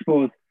you, I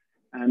suppose.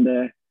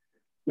 And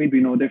we'd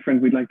be no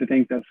different. We'd like to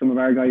think that some of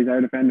our guys, our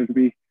defenders, would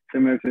be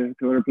similar to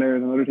other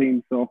players on other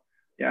teams. So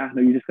yeah,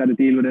 you just got to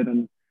deal with it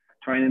and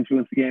try and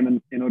influence the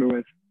game in other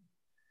ways.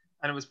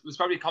 And it was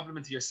probably a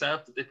compliment to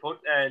yourself that they put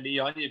Lee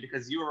on you,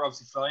 because you were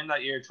obviously flying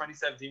that year.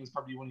 2017 was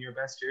probably one of your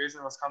best years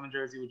in Roscommon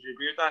jersey. Would you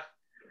agree with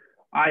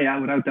that? Yeah,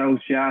 without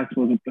doubt. Yeah, I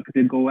suppose it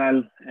did go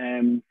well.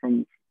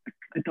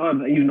 I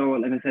thought, even though,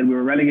 like I said, we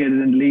were relegated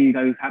in the league,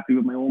 I was happy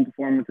with my own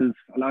performances.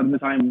 A lot of the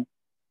time,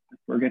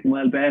 we're getting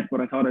well bet,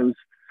 but I thought I was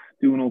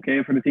doing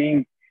okay for the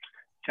team.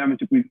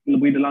 Championship, we had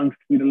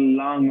a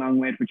long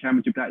wait for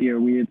championship that year.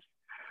 We had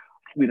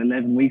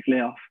 11 weeks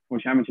layoff for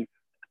championship,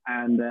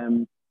 and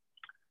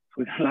so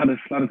we had a lot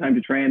of time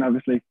to train,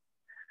 obviously,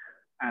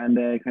 and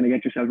kind of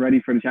get yourself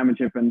ready for the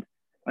championship. And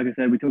like I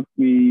said,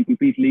 we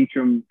beat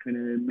Leitrim kind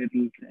of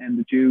middle to end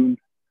of June.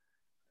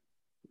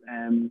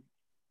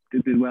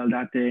 Did well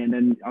that day, and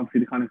then obviously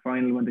the kind of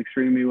final went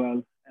extremely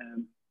well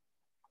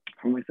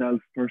for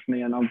myself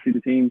personally, and obviously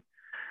the team.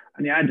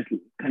 And yeah, I just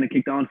kind of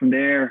kicked on from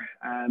there.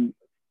 I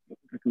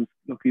was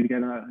lucky to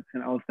get a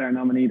kind of all-star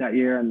nominee that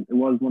year, and it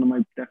was one of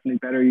my definitely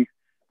better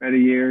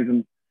years,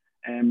 and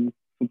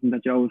something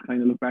that you always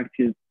kind of look back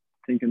to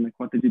thinking, like,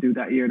 what did you do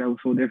that year that was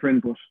so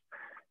different? But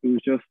it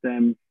was just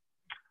like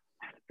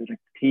the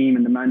team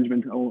and the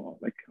management, all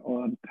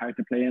part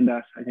to play in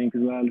that, I think,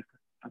 as well.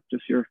 Not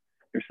just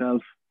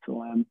yourself.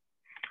 So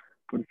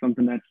but it's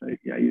something that's like,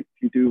 yeah,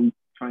 you do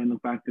try and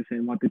look back to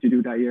saying, what did you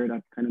do that year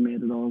that kind of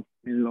made it all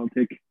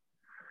tick.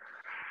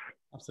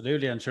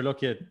 Absolutely. And sure,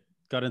 look, you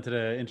got into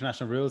the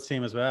international rules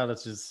team as well.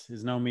 That's just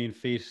is no mean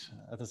feat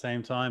at the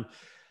same time.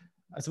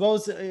 I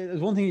suppose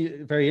one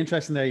thing very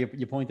interesting there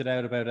you pointed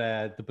out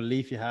about the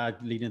belief you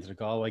had leading into the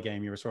Galway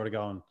game. You were sort of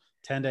going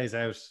 10 days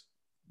out.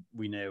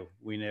 We knew.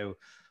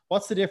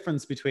 What's the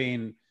difference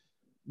between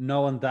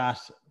knowing that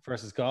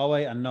versus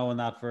Galway and knowing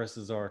that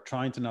versus, or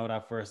trying to know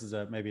that versus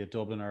maybe a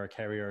Dublin or a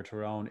Kerry or a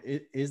Tyrone?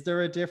 Is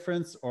there a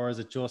difference, or is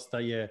it just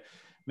that you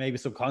maybe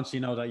subconsciously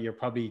know that you're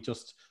probably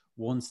just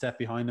one step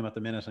behind them at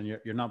the minute and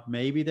you're not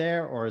maybe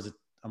there, or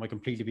am I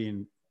completely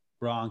being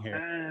wrong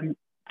here?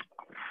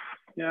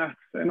 Yeah,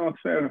 no, it's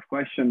a fair enough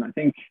question. I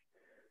think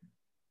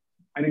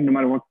no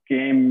matter what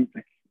game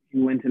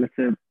you went to, let's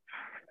say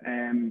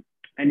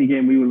any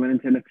game we would win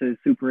into, let's say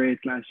Super 8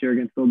 last year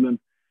against Dublin,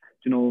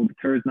 the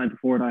Thursday night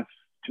before that,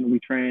 we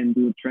would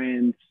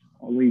train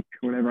all week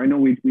or whatever. I know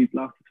we'd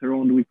lost to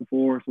Tyrone the week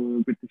before, so we were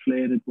a bit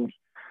deflated, but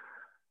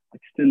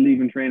still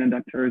leaving training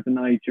that Thursday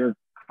night, you're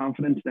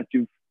confident that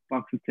you've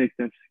boxes ticked,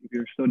 that if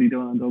you're study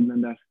done on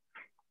Dublin, that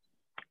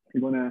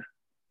you're gonna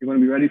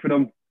be ready for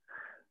them.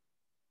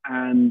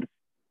 And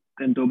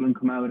then Dublin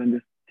come out and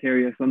just tear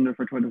you asunder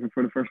for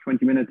the first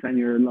 20 minutes, and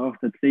you're lost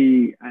at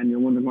sea and you're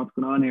wondering what's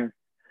going on here.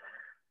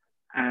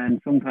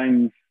 And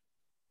sometimes,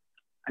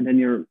 and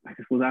then I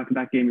suppose after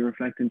that game, you're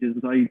reflecting,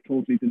 was I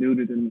totally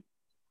deluded in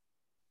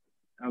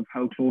of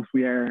how close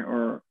we are,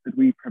 or did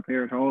we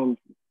prepare at all?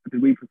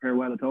 Did we prepare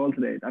well at all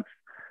today? That's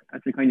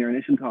the kind of your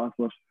initial thought.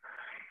 But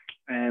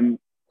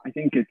I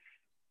think it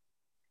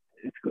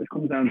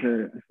comes down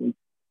to, I suppose,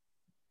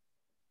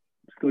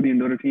 studying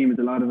the other team is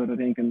a lot of it, I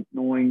think, and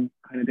knowing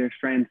kind of their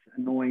strengths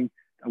and knowing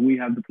that we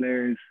have the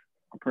players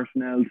or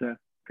personnel to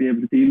be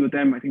able to deal with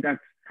them. I think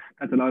that's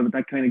a lot of it.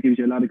 That kind of gives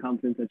you a lot of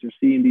confidence that you're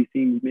seeing these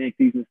teams make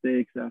these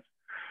mistakes, that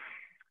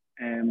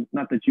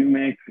not that you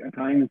make at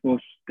times, but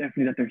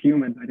definitely that they're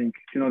human. I think,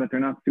 that they're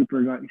not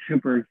superheroes.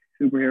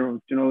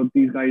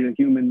 These guys are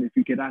human. If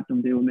you get at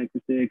them, they will make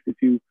mistakes. If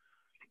you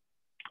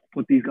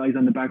put these guys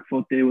on the back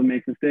foot, they will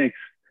make mistakes.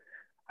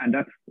 And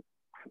that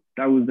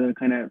was the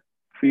kind of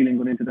feeling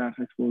going into that,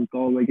 I suppose,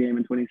 Galway game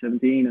in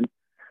 2017. And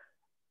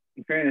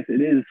in fairness,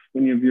 it is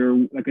when you have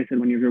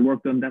your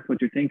work done, that's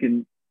what you're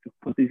thinking, to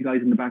put these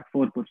guys in the back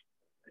foot, but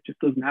it just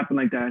doesn't happen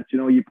like that.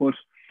 You put,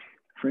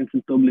 for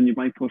instance, Dublin, you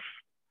might put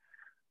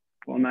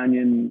Paul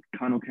Mannion,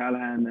 Con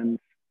O'Callaghan and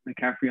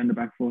McCaffrey on the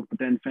back foot, but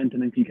then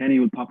Fenton and Kilkenny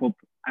will pop up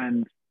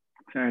and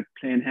start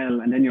playing hell,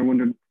 and then you're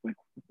wondering,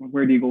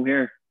 where do you go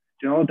here?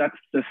 That's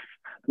just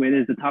the way it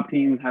is. The top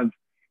teams have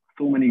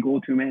so many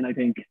go-to men, I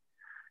think,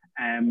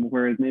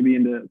 whereas maybe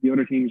in the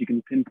other teams you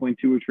can pinpoint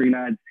 2 or 3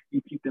 lads,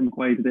 you keep them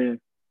quiet today,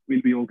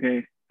 we'll be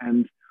okay.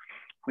 And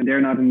when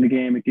they're not in the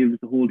game, it gives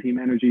the whole team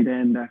energy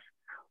then that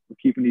we're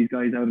keeping these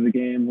guys out of the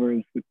game,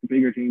 whereas with the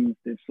bigger teams,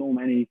 there's so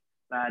many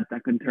lads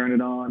that can turn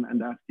it on,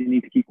 and that you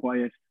need to keep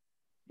quiet.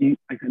 You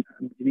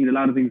need a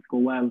lot of things to go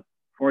well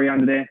for you on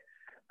the day,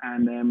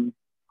 and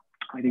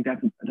I think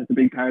that's a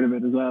big part of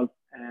it as well,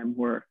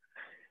 where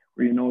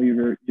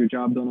you've your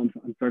job done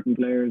on certain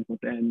players, but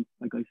then,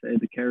 like I said,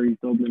 the Kerrys,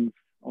 Dublins,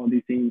 all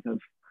these teams have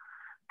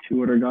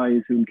 2 other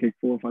guys who can kick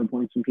 4 or 5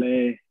 points from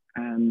play,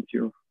 and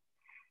you're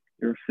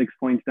 6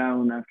 points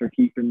down after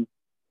keeping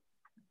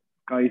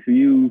guys who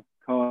you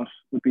thought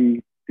would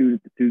be do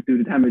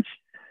the damage.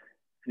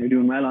 And you're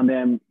doing well on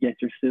them, yet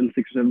you're still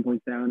 6 or 7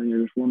 points down, and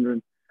you're just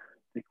wondering,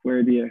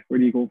 where do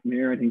you go from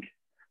here? I think.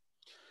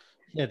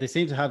 Yeah, they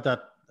seem to have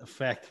that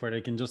effect where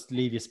they can just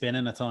leave you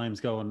spinning at times,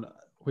 going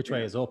which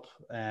way is up.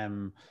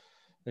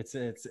 It's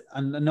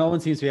and no one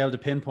seems to be able to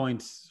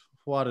pinpoint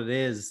what it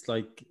is.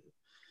 Like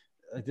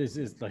this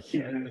is like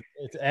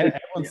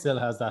everyone still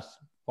has that.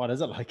 What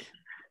is it like?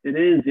 It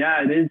is,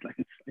 yeah, it is.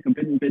 It's like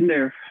I've been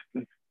there.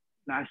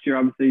 Last year,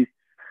 obviously,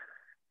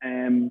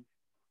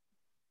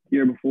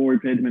 year before we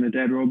played them in a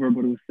dead rubber,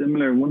 but it was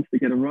similar. Once they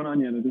get a run on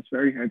you, it's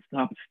very hard to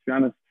stop, to be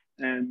honest.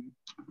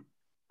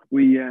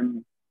 We,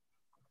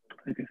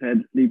 like I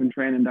said, leaving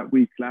training that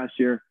week last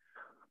year,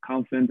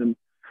 confident and,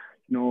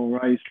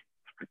 right,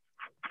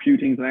 a few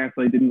things on our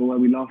side didn't go well.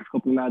 We lost a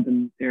couple of lads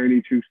in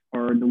early through,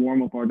 or the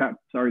warm-up, or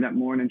that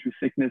morning through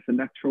sickness, and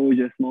that throws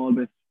you a small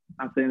bit.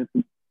 Not saying it's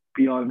the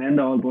be-all and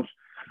end-all, but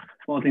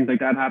small things like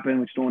that happen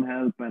which don't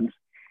help, and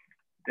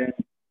then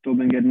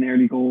Dublin get an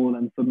early goal,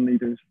 and suddenly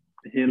there's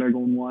the Hill are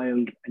going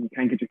wild, and you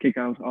can't get your kick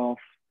out off,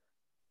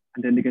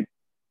 and then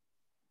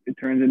it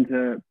turns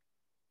into,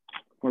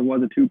 or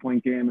was a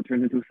 2-point game, it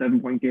turns into a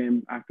 7-point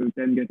game after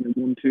then getting a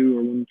 1-2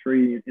 or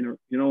 1-3. You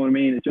know what I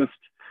mean? It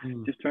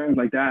just turns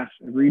like that.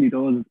 It really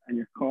does, and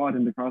you're caught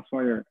in the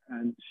crossfire,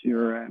 and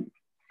you're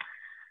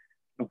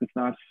look, it's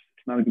not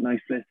a nice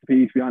place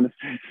to be honest.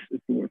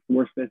 It's the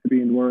worst place to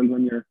be in the world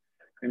when you're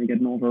kind of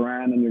getting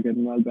overran and you're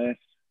getting well bet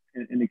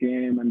in the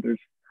game, and you're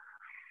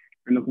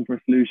looking for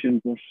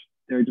solutions, but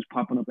they're just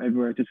popping up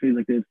everywhere. It just feels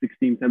like they have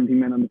 16, 17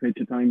 men on the pitch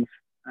at times,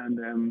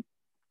 and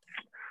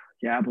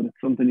but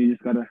it's something you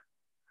just gotta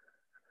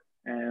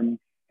that's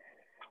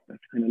the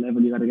kind of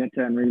level you gotta get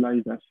to and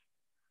realise that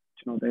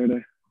they're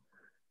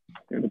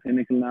the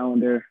pinnacle now,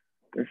 and they're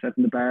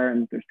setting the bar,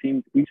 and there's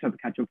teams we just have to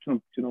catch up to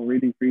them.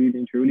 Really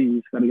and truly, you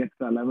just gotta get to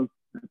that level.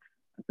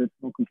 That's it.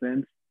 No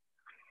complaints.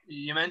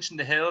 You mentioned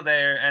the Hill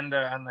there, and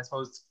I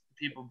suppose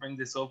people bring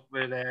this up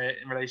with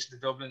in relation to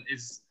Dublin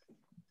is,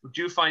 would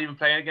you find even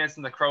playing against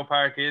them that Croke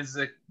Park is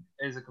a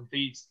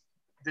complete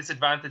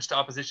disadvantage to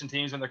opposition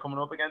teams when they're coming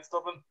up against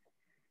Dublin?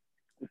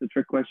 It's a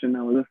trick question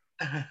now, is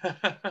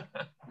it?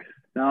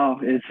 No,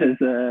 it is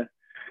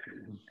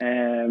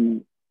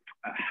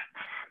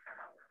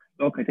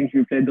look, I think if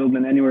you play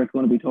Dublin anywhere, it's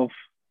going to be tough.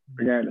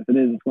 Regardless,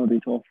 it's going to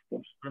be tough.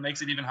 But it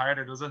makes it even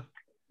harder, does it?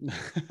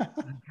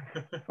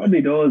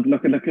 Probably does.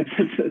 Look,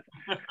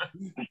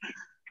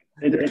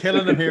 it's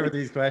killing them here with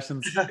these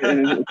questions. It's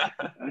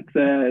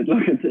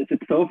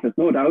tough. It's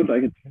no doubt.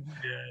 Like, I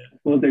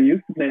suppose they're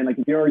used to playing. Like,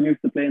 if you're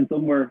used to playing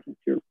somewhere,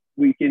 you're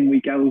week in,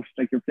 week out.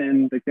 Like, you're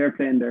playing, like they're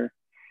playing their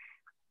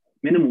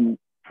minimum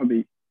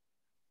probably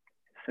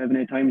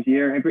 7-8 times a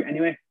year.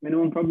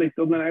 Minimum probably.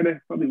 Dublin are they?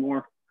 Probably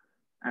more.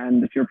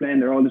 And if you're playing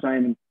there all the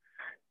time, and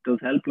it does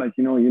help. Like,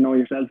 you know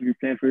yourself, if you're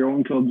playing for your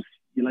own clubs,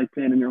 you like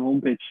playing in your home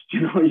pitch.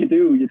 You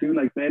do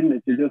like playing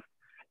it.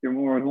 You're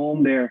more at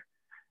home there.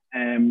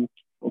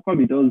 It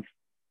probably does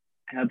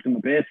help them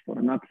a bit, but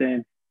I'm not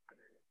saying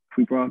if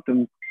we brought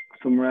them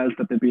somewhere else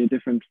that there'd be a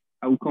different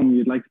outcome.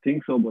 You'd like to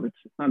think so, but it's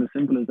not as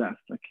simple as that.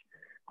 Like,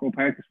 Croke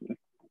Park is, like,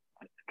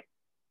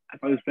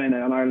 if I was playing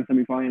an All-Ireland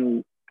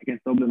semi-final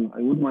against Dublin,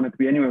 I wouldn't want it to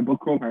be anywhere but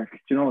Croke Park.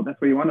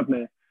 That's where you want to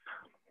play.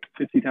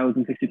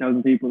 50,000,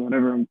 60,000 people,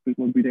 whatever, and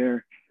people would be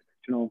there.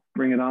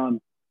 Bring it on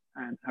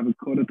and have a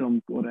cut at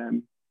them. But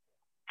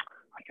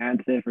I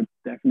can't say for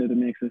definite it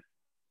makes a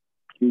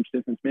huge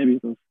difference. Maybe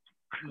it does.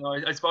 No,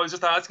 I suppose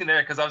just asking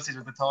there, because obviously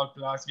there was the talk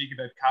last week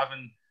about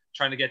Cavan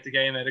trying to get the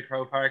game out of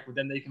Croke Park, but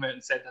then they came out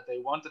and said that they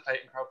want to play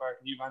it in Croke Park,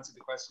 and you've answered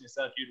the question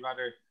yourself. You'd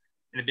rather,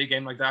 in a big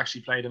game like that,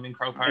 actually play them in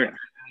Croke Park than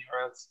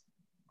anywhere else.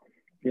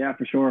 Yeah,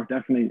 for sure.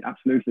 Definitely.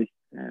 Absolutely.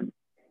 I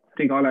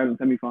think All-Ireland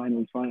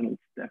semi-finals, finals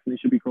definitely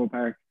should be Croke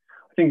Park.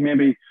 I think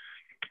maybe if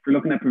you're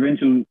looking at if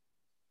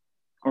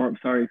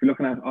you're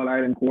looking at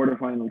All-Ireland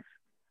quarterfinals,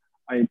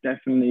 I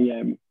definitely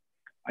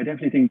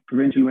think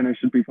provincial winners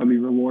should be probably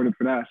rewarded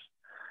for that.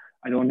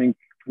 I don't think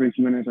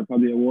provincial winners are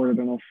probably awarded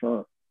enough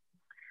for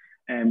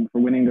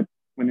winning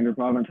their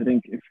province. I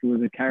think if there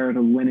was a carrot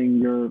of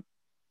winning your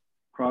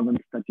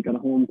province that you got a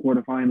home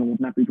quarterfinal,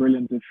 wouldn't that be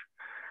brilliant? If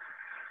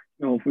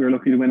we were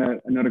lucky to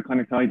win another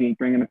Connacht title,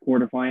 bringing a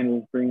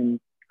quarterfinal, bringing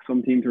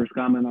some team to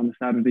Roscommon on a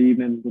Saturday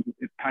evening,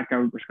 if pack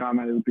out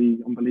Roscommon, it would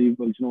be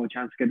unbelievable. A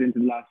chance to get into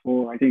the last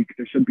four. I think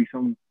there should be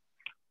some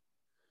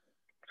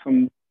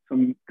kind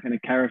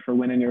of carrot for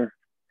winning your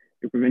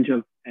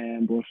provincial.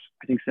 But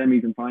I think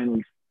semis and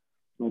finals,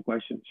 no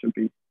question, should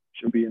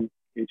be in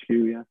HQ.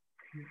 Yeah.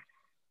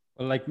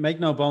 Well, like,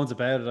 make no bones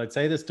about it. I'd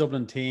say this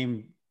Dublin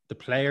team, the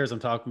players I'm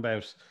talking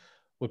about,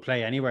 would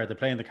play anywhere. They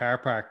play in the car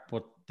park,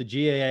 but the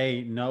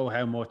GAA know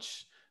how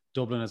much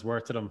Dublin is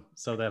worth to them,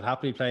 so they'll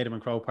happily play them in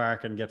Croke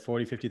Park and get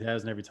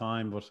 40,000-50,000 every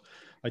time. But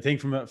I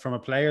think from a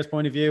player's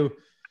point of view,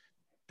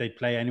 they'd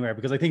play anywhere,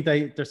 because I think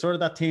they're sort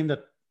of that team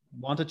that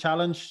want a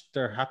challenge.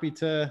 They're happy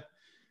to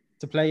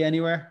play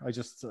anywhere. I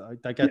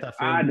get that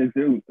feeling.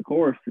 They do, of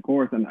course,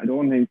 and I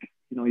don't think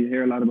you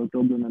hear a lot about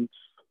Dublin and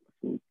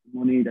the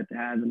money that they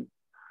have and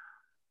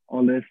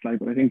all this, like,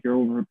 but I think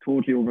you're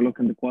totally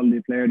overlooking the quality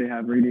of player they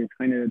have. Really, it's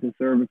kind of a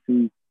disservice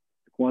to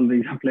the quality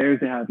of players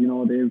they have.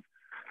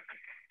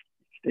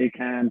 They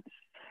can't,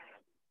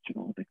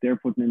 like, they're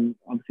putting in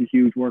obviously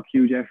huge work,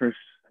 huge effort,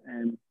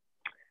 and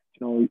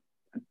when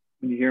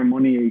you hear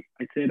money,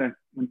 I'd say that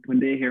when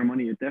they hear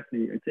money, I'd say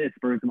it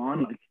spurs them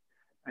on. Like,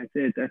 I'd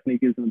say it definitely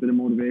gives them a bit of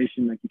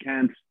motivation. Like, you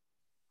can't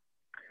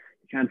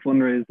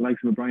fundraise the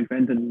likes of a Brian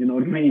Fenton. You know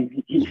what I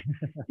mean? He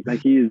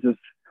is just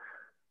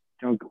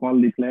a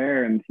quality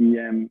player, and he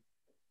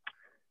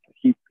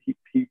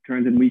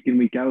turns in,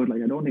 week out.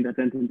 Like, I don't think that's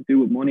anything to do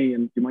with money.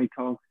 And you might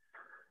talk,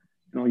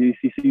 you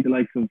see the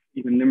likes of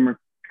even Limerick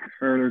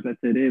hurlers, let's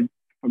say, they've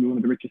probably one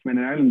of the richest men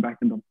in Ireland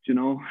backing them.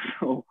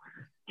 So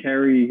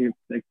Kerry have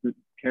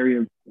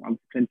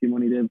plenty of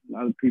money. They have a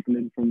lot of people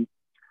in from,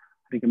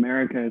 I think,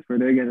 America is where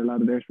they get a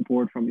lot of their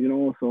support from.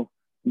 So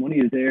the money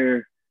is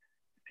there.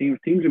 Teams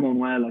are going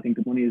well. I think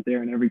the money is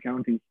there in every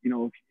county.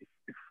 If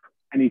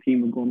any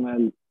team was going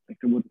well, like,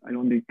 I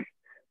don't think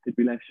they'd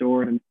be left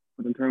short.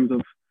 But in terms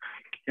of,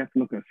 you have to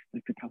look at,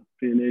 like, the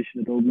population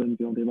of Dublin.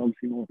 They've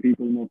obviously more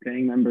people, more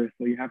playing members,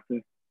 so you have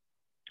to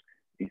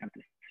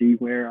see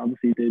where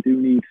obviously they do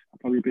need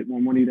probably a bit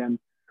more money than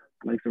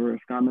the likes of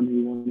Roscommon,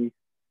 who only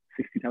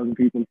 60,000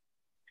 people.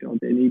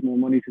 They need more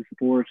money to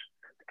support,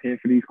 to pay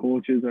for these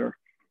coaches, or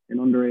in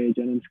underage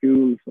and in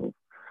school. So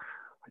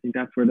I think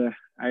that's where the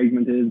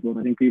argument is. But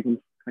I think people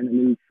kind of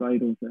lose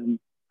sight of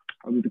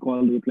probably the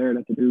quality of player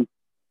that they do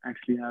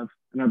actually have,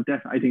 and I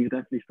think it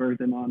definitely spurs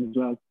them on as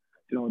well.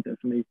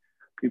 Definitely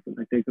people,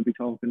 like, they could be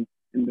talking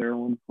in their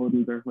own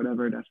huddles or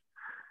whatever, that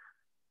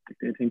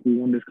they think we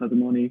won this because of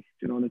money.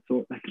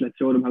 Let's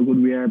show them how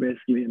good we are,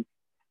 basically, and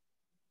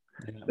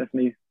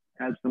definitely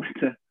helps them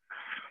to.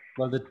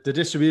 Well, the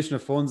distribution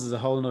of funds is a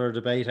whole other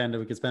debate, and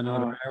we could spend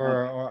another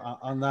hour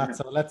on that. Yeah.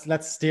 So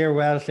let's steer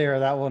well clear of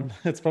that one.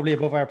 It's probably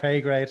above our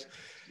pay grade.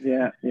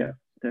 Yeah,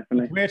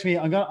 definitely. Wait to me,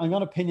 I'm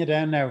gonna pin you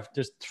down now.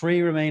 There's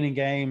 3 remaining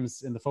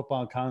games in the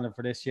football calendar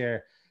for this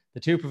year.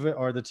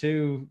 the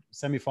two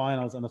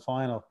semi-finals and the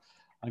final.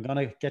 I'm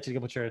gonna get you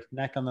to put your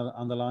neck on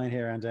the line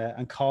here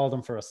and call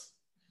them for us.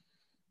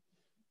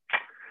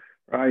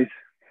 Right.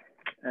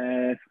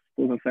 I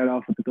suppose I'll start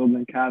off with the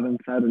Dublin Cavan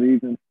Saturday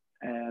evening.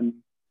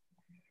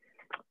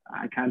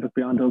 I can't look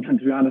beyond Dublin,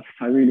 to be honest.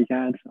 I really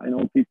can't. I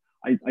know people.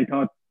 I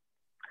thought,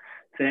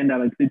 saying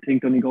that, I did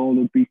think Donegal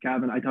would beat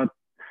Cavan. I thought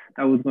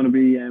that was going to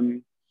be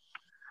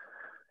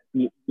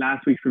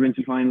last week's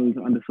provincial finals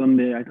on the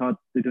Sunday. I thought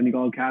the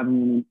Donegal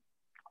Cavan,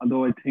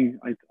 although I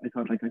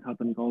thought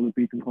Donegal would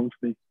beat them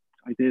comfortably.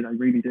 I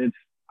really did.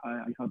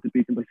 I thought they'd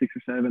beat them by 6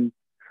 or 7,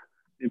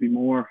 maybe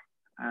more.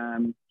 But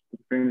in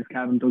fairness,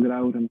 Cavan dug it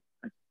out and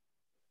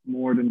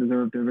more than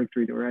deserved their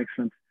victory. They were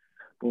excellent.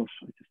 But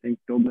I just think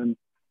Dublin,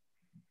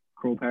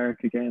 Croke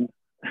Park again,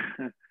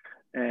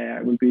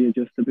 will be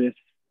just a bit,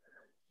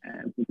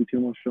 will be too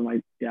much for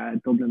my,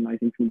 Dublin, I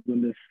think, will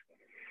win this.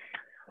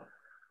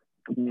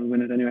 Dublin will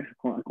win it anyway.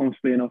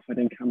 Comfortably enough, I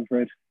think, I'm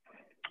afraid.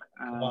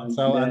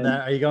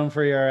 Are you going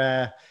for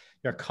your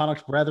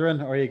Connacht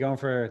brethren, or are you going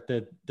for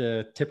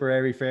the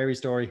Tipperary Fairy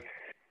story?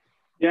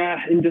 Yeah,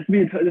 and this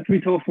will be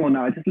a tough one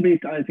now. I think,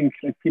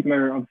 like, people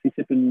are obviously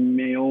tipping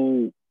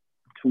Mayo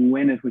to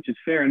win it, which is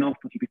fair enough,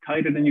 but it'll be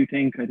tighter than you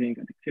think. I think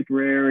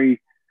Tipperary,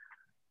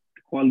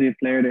 the quality of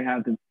player they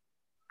have,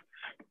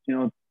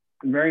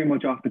 very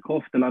much off the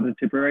cuff. A lot of the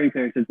Tipperary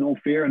players, there's no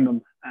fear in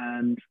them,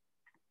 and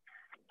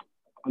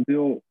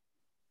although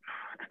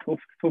it's a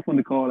tough one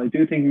to call. I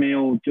do think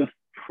Mayo just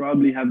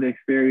probably have the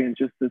experience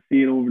just to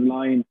see it over the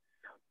line,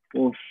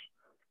 but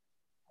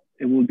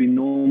it will be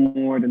no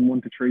more than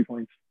 1 to 3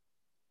 points.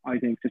 I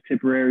think the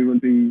Tipperary will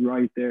be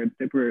right there.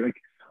 Tipperary,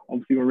 like,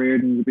 obviously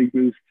O'Riordan's a big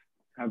boost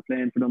to have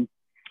playing for them.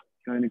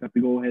 Kind of got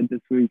the go ahead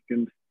this week,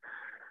 and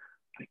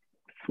like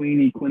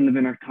Sweeney,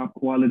 Quinlivan are top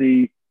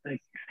quality.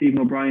 Like Stephen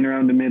O'Brien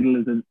around the middle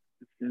is a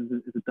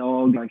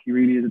dog. Like, he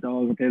really is a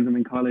dog. I played him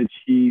in college.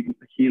 He'll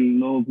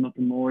love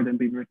nothing more than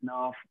being written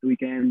off the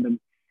weekend, and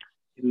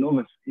he'll love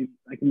it.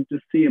 I can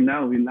just see him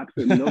now. He'll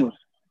absolutely love it.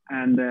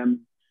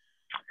 And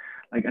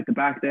like at the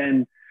back,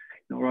 then,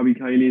 Robbie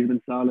Kiley has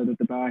been solid at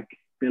the back.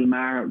 Bill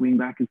Maher at wing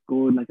back is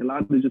good. Like a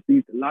lot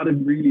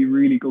of really,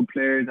 really good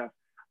players that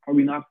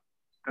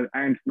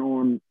aren't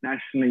known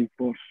nationally,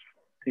 but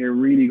they're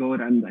really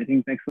good. And I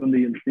think next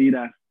Sunday you'll see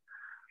that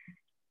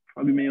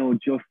probably Mayo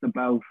just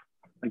about,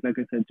 like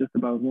I said, just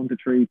about 1 to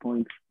 3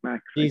 points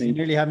max. Jeez, you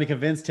nearly had me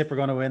convinced Tip are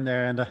going to win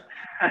there. And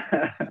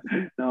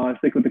no, I'll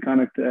stick with the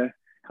Connacht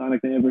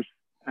neighbours.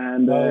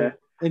 And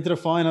into the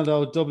final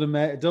though, Dublin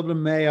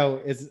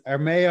Mayo, are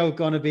Mayo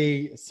going to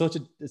be such a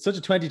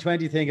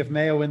 2020 thing if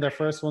Mayo win their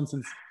first one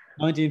since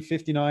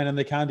 1959 and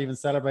they can't even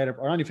celebrate it,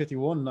 or only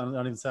 51 and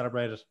not even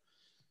celebrate it?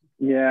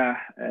 Yeah,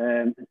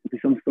 it'd be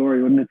some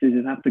story, wouldn't it?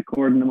 You'd have to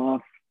cordon them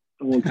off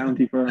the whole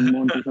county for a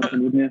month or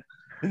something, wouldn't you?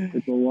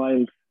 It'd go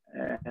wild.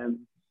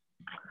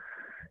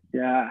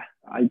 Yeah,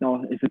 I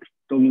know if it's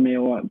Dublin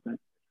Mayo,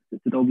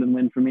 it's a Dublin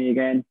win for me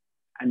again,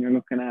 and you're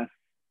looking at,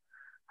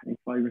 I think,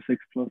 5 or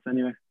 6 plus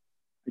anyway.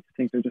 I just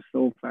think they're just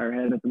so far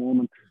ahead at the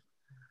moment.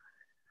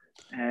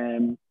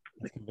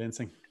 That's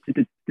convincing.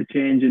 The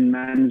change in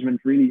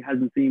management really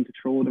hasn't seemed to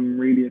throw them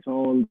really at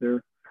all.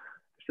 They're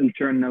still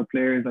churning out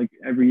players. Like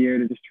every year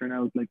they just turn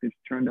out, like they've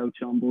turned out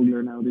Sean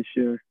Bugler now this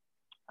year.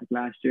 Like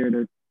last year,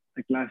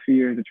 last few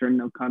years they're turning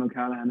out Conor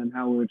Callahan and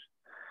Howard.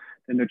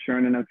 Then they're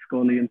churning out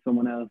Scully and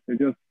someone else. They're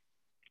just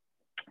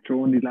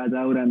throwing these lads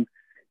out, and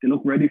they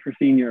look ready for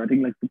senior. I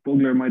think like the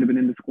Bugler might have been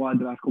in the squad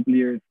the last couple of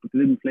years, but they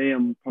didn't play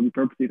him probably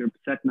purposely. They're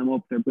setting them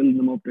up, they're building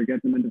them up, they're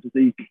getting them into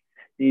physique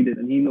needed.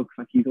 And he looks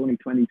like he's only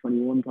 20,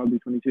 21, probably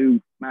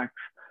 22 max.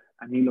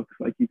 And he looks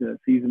like he's a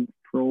seasoned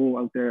pro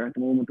out there at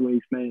the moment, the way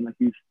he's playing.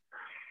 He's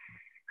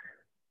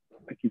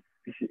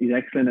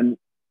excellent. And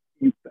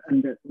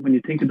when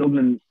you think of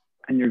Dublin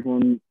and you're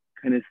going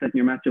kind of setting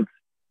your matchups,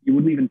 you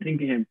wouldn't even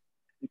think of him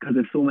because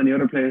there's so many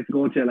other players to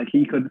go to. Like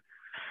he could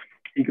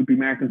be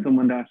marking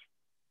someone that,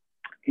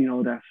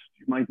 that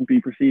mightn't be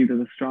perceived as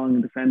a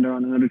strong defender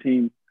on another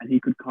team, and he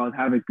could cause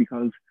havoc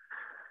because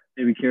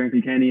maybe Kieran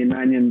Kilkenny and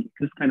Mannion,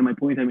 this is kind of my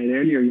point I made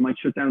earlier, you might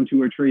shut down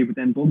 2 or 3, but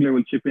then Bugler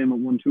will chip in at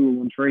 1-2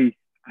 or 1-3,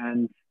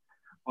 and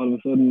all of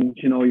a sudden,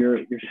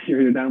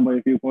 you're down by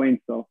a few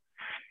points. So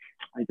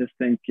I just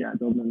think,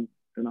 Dublin,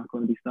 they're not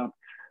going to be stopped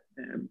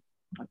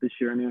at this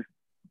year anyway.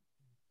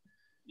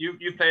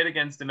 You played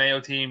against the Mayo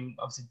team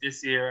obviously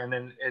this year, and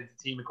then the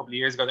team a couple of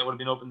years ago that would have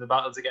been up in the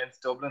battles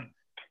against Dublin.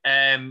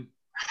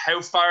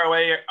 How far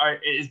away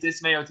is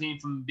this Mayo team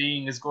from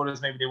being as good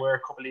as maybe they were a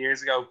couple of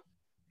years ago?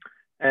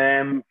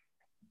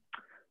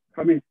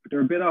 Probably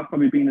they're a bit off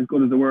probably being as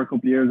good as they were a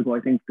couple of years ago.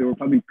 I think they were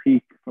probably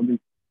peak 13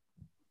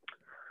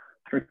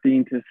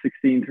 to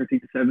 16, 13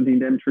 to 17.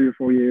 Then 3 or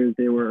 4 years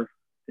they were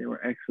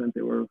excellent.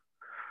 They were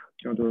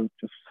they were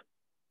just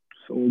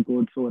so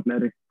good, so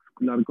athletic,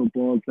 a lot of good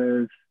ball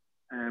players.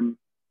 And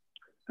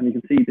you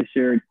can see this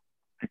year,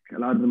 like a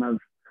lot of them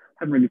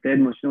haven't really played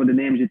much. The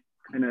names you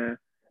kind of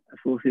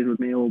associated with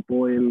Mayo: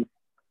 Boyle,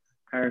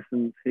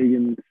 Parsons,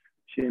 Higgins,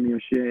 Shamie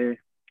O'Shea.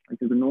 Like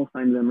there's been no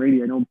sign of them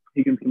really. I know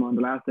Higgins came on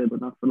the last day,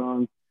 but not for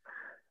long.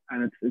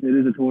 and it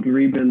is a total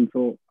rebuild.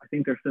 So I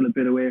think they're still a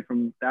bit away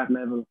from that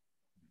level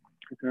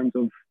in terms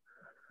of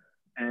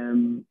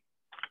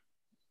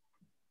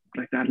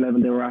like that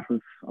level they were at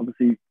was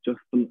obviously just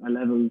a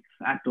level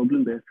at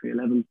Dublin, basically a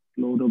level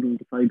below Dublin,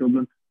 beside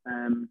Dublin.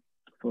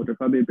 So they're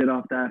probably a bit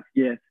off that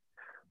yet,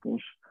 but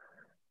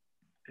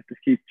if they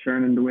keep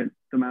churning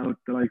them out,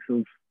 the likes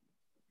of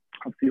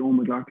obviously Owen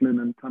McLaughlin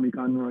and Tommy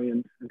Conroy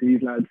and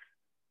these lads,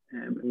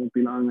 it won't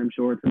be long, I'm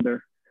sure, till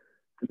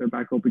they're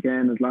back up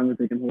again, as long as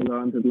they can hold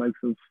on to the likes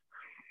of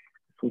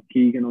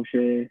Keegan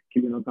O'Shea,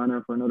 Killian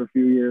O'Connor for another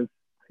few years.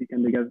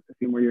 Can they get a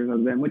few more years out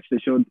of them, which they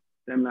should.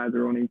 Them lads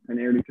are only in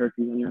early 30s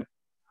anyway.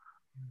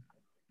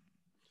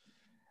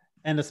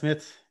 Enda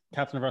Smith,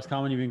 captain of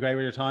Roscommon, you've been great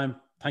with your time.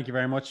 Thank you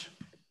very much.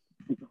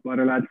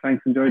 Water lads,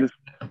 thanks, enjoyed it.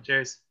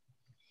 Cheers.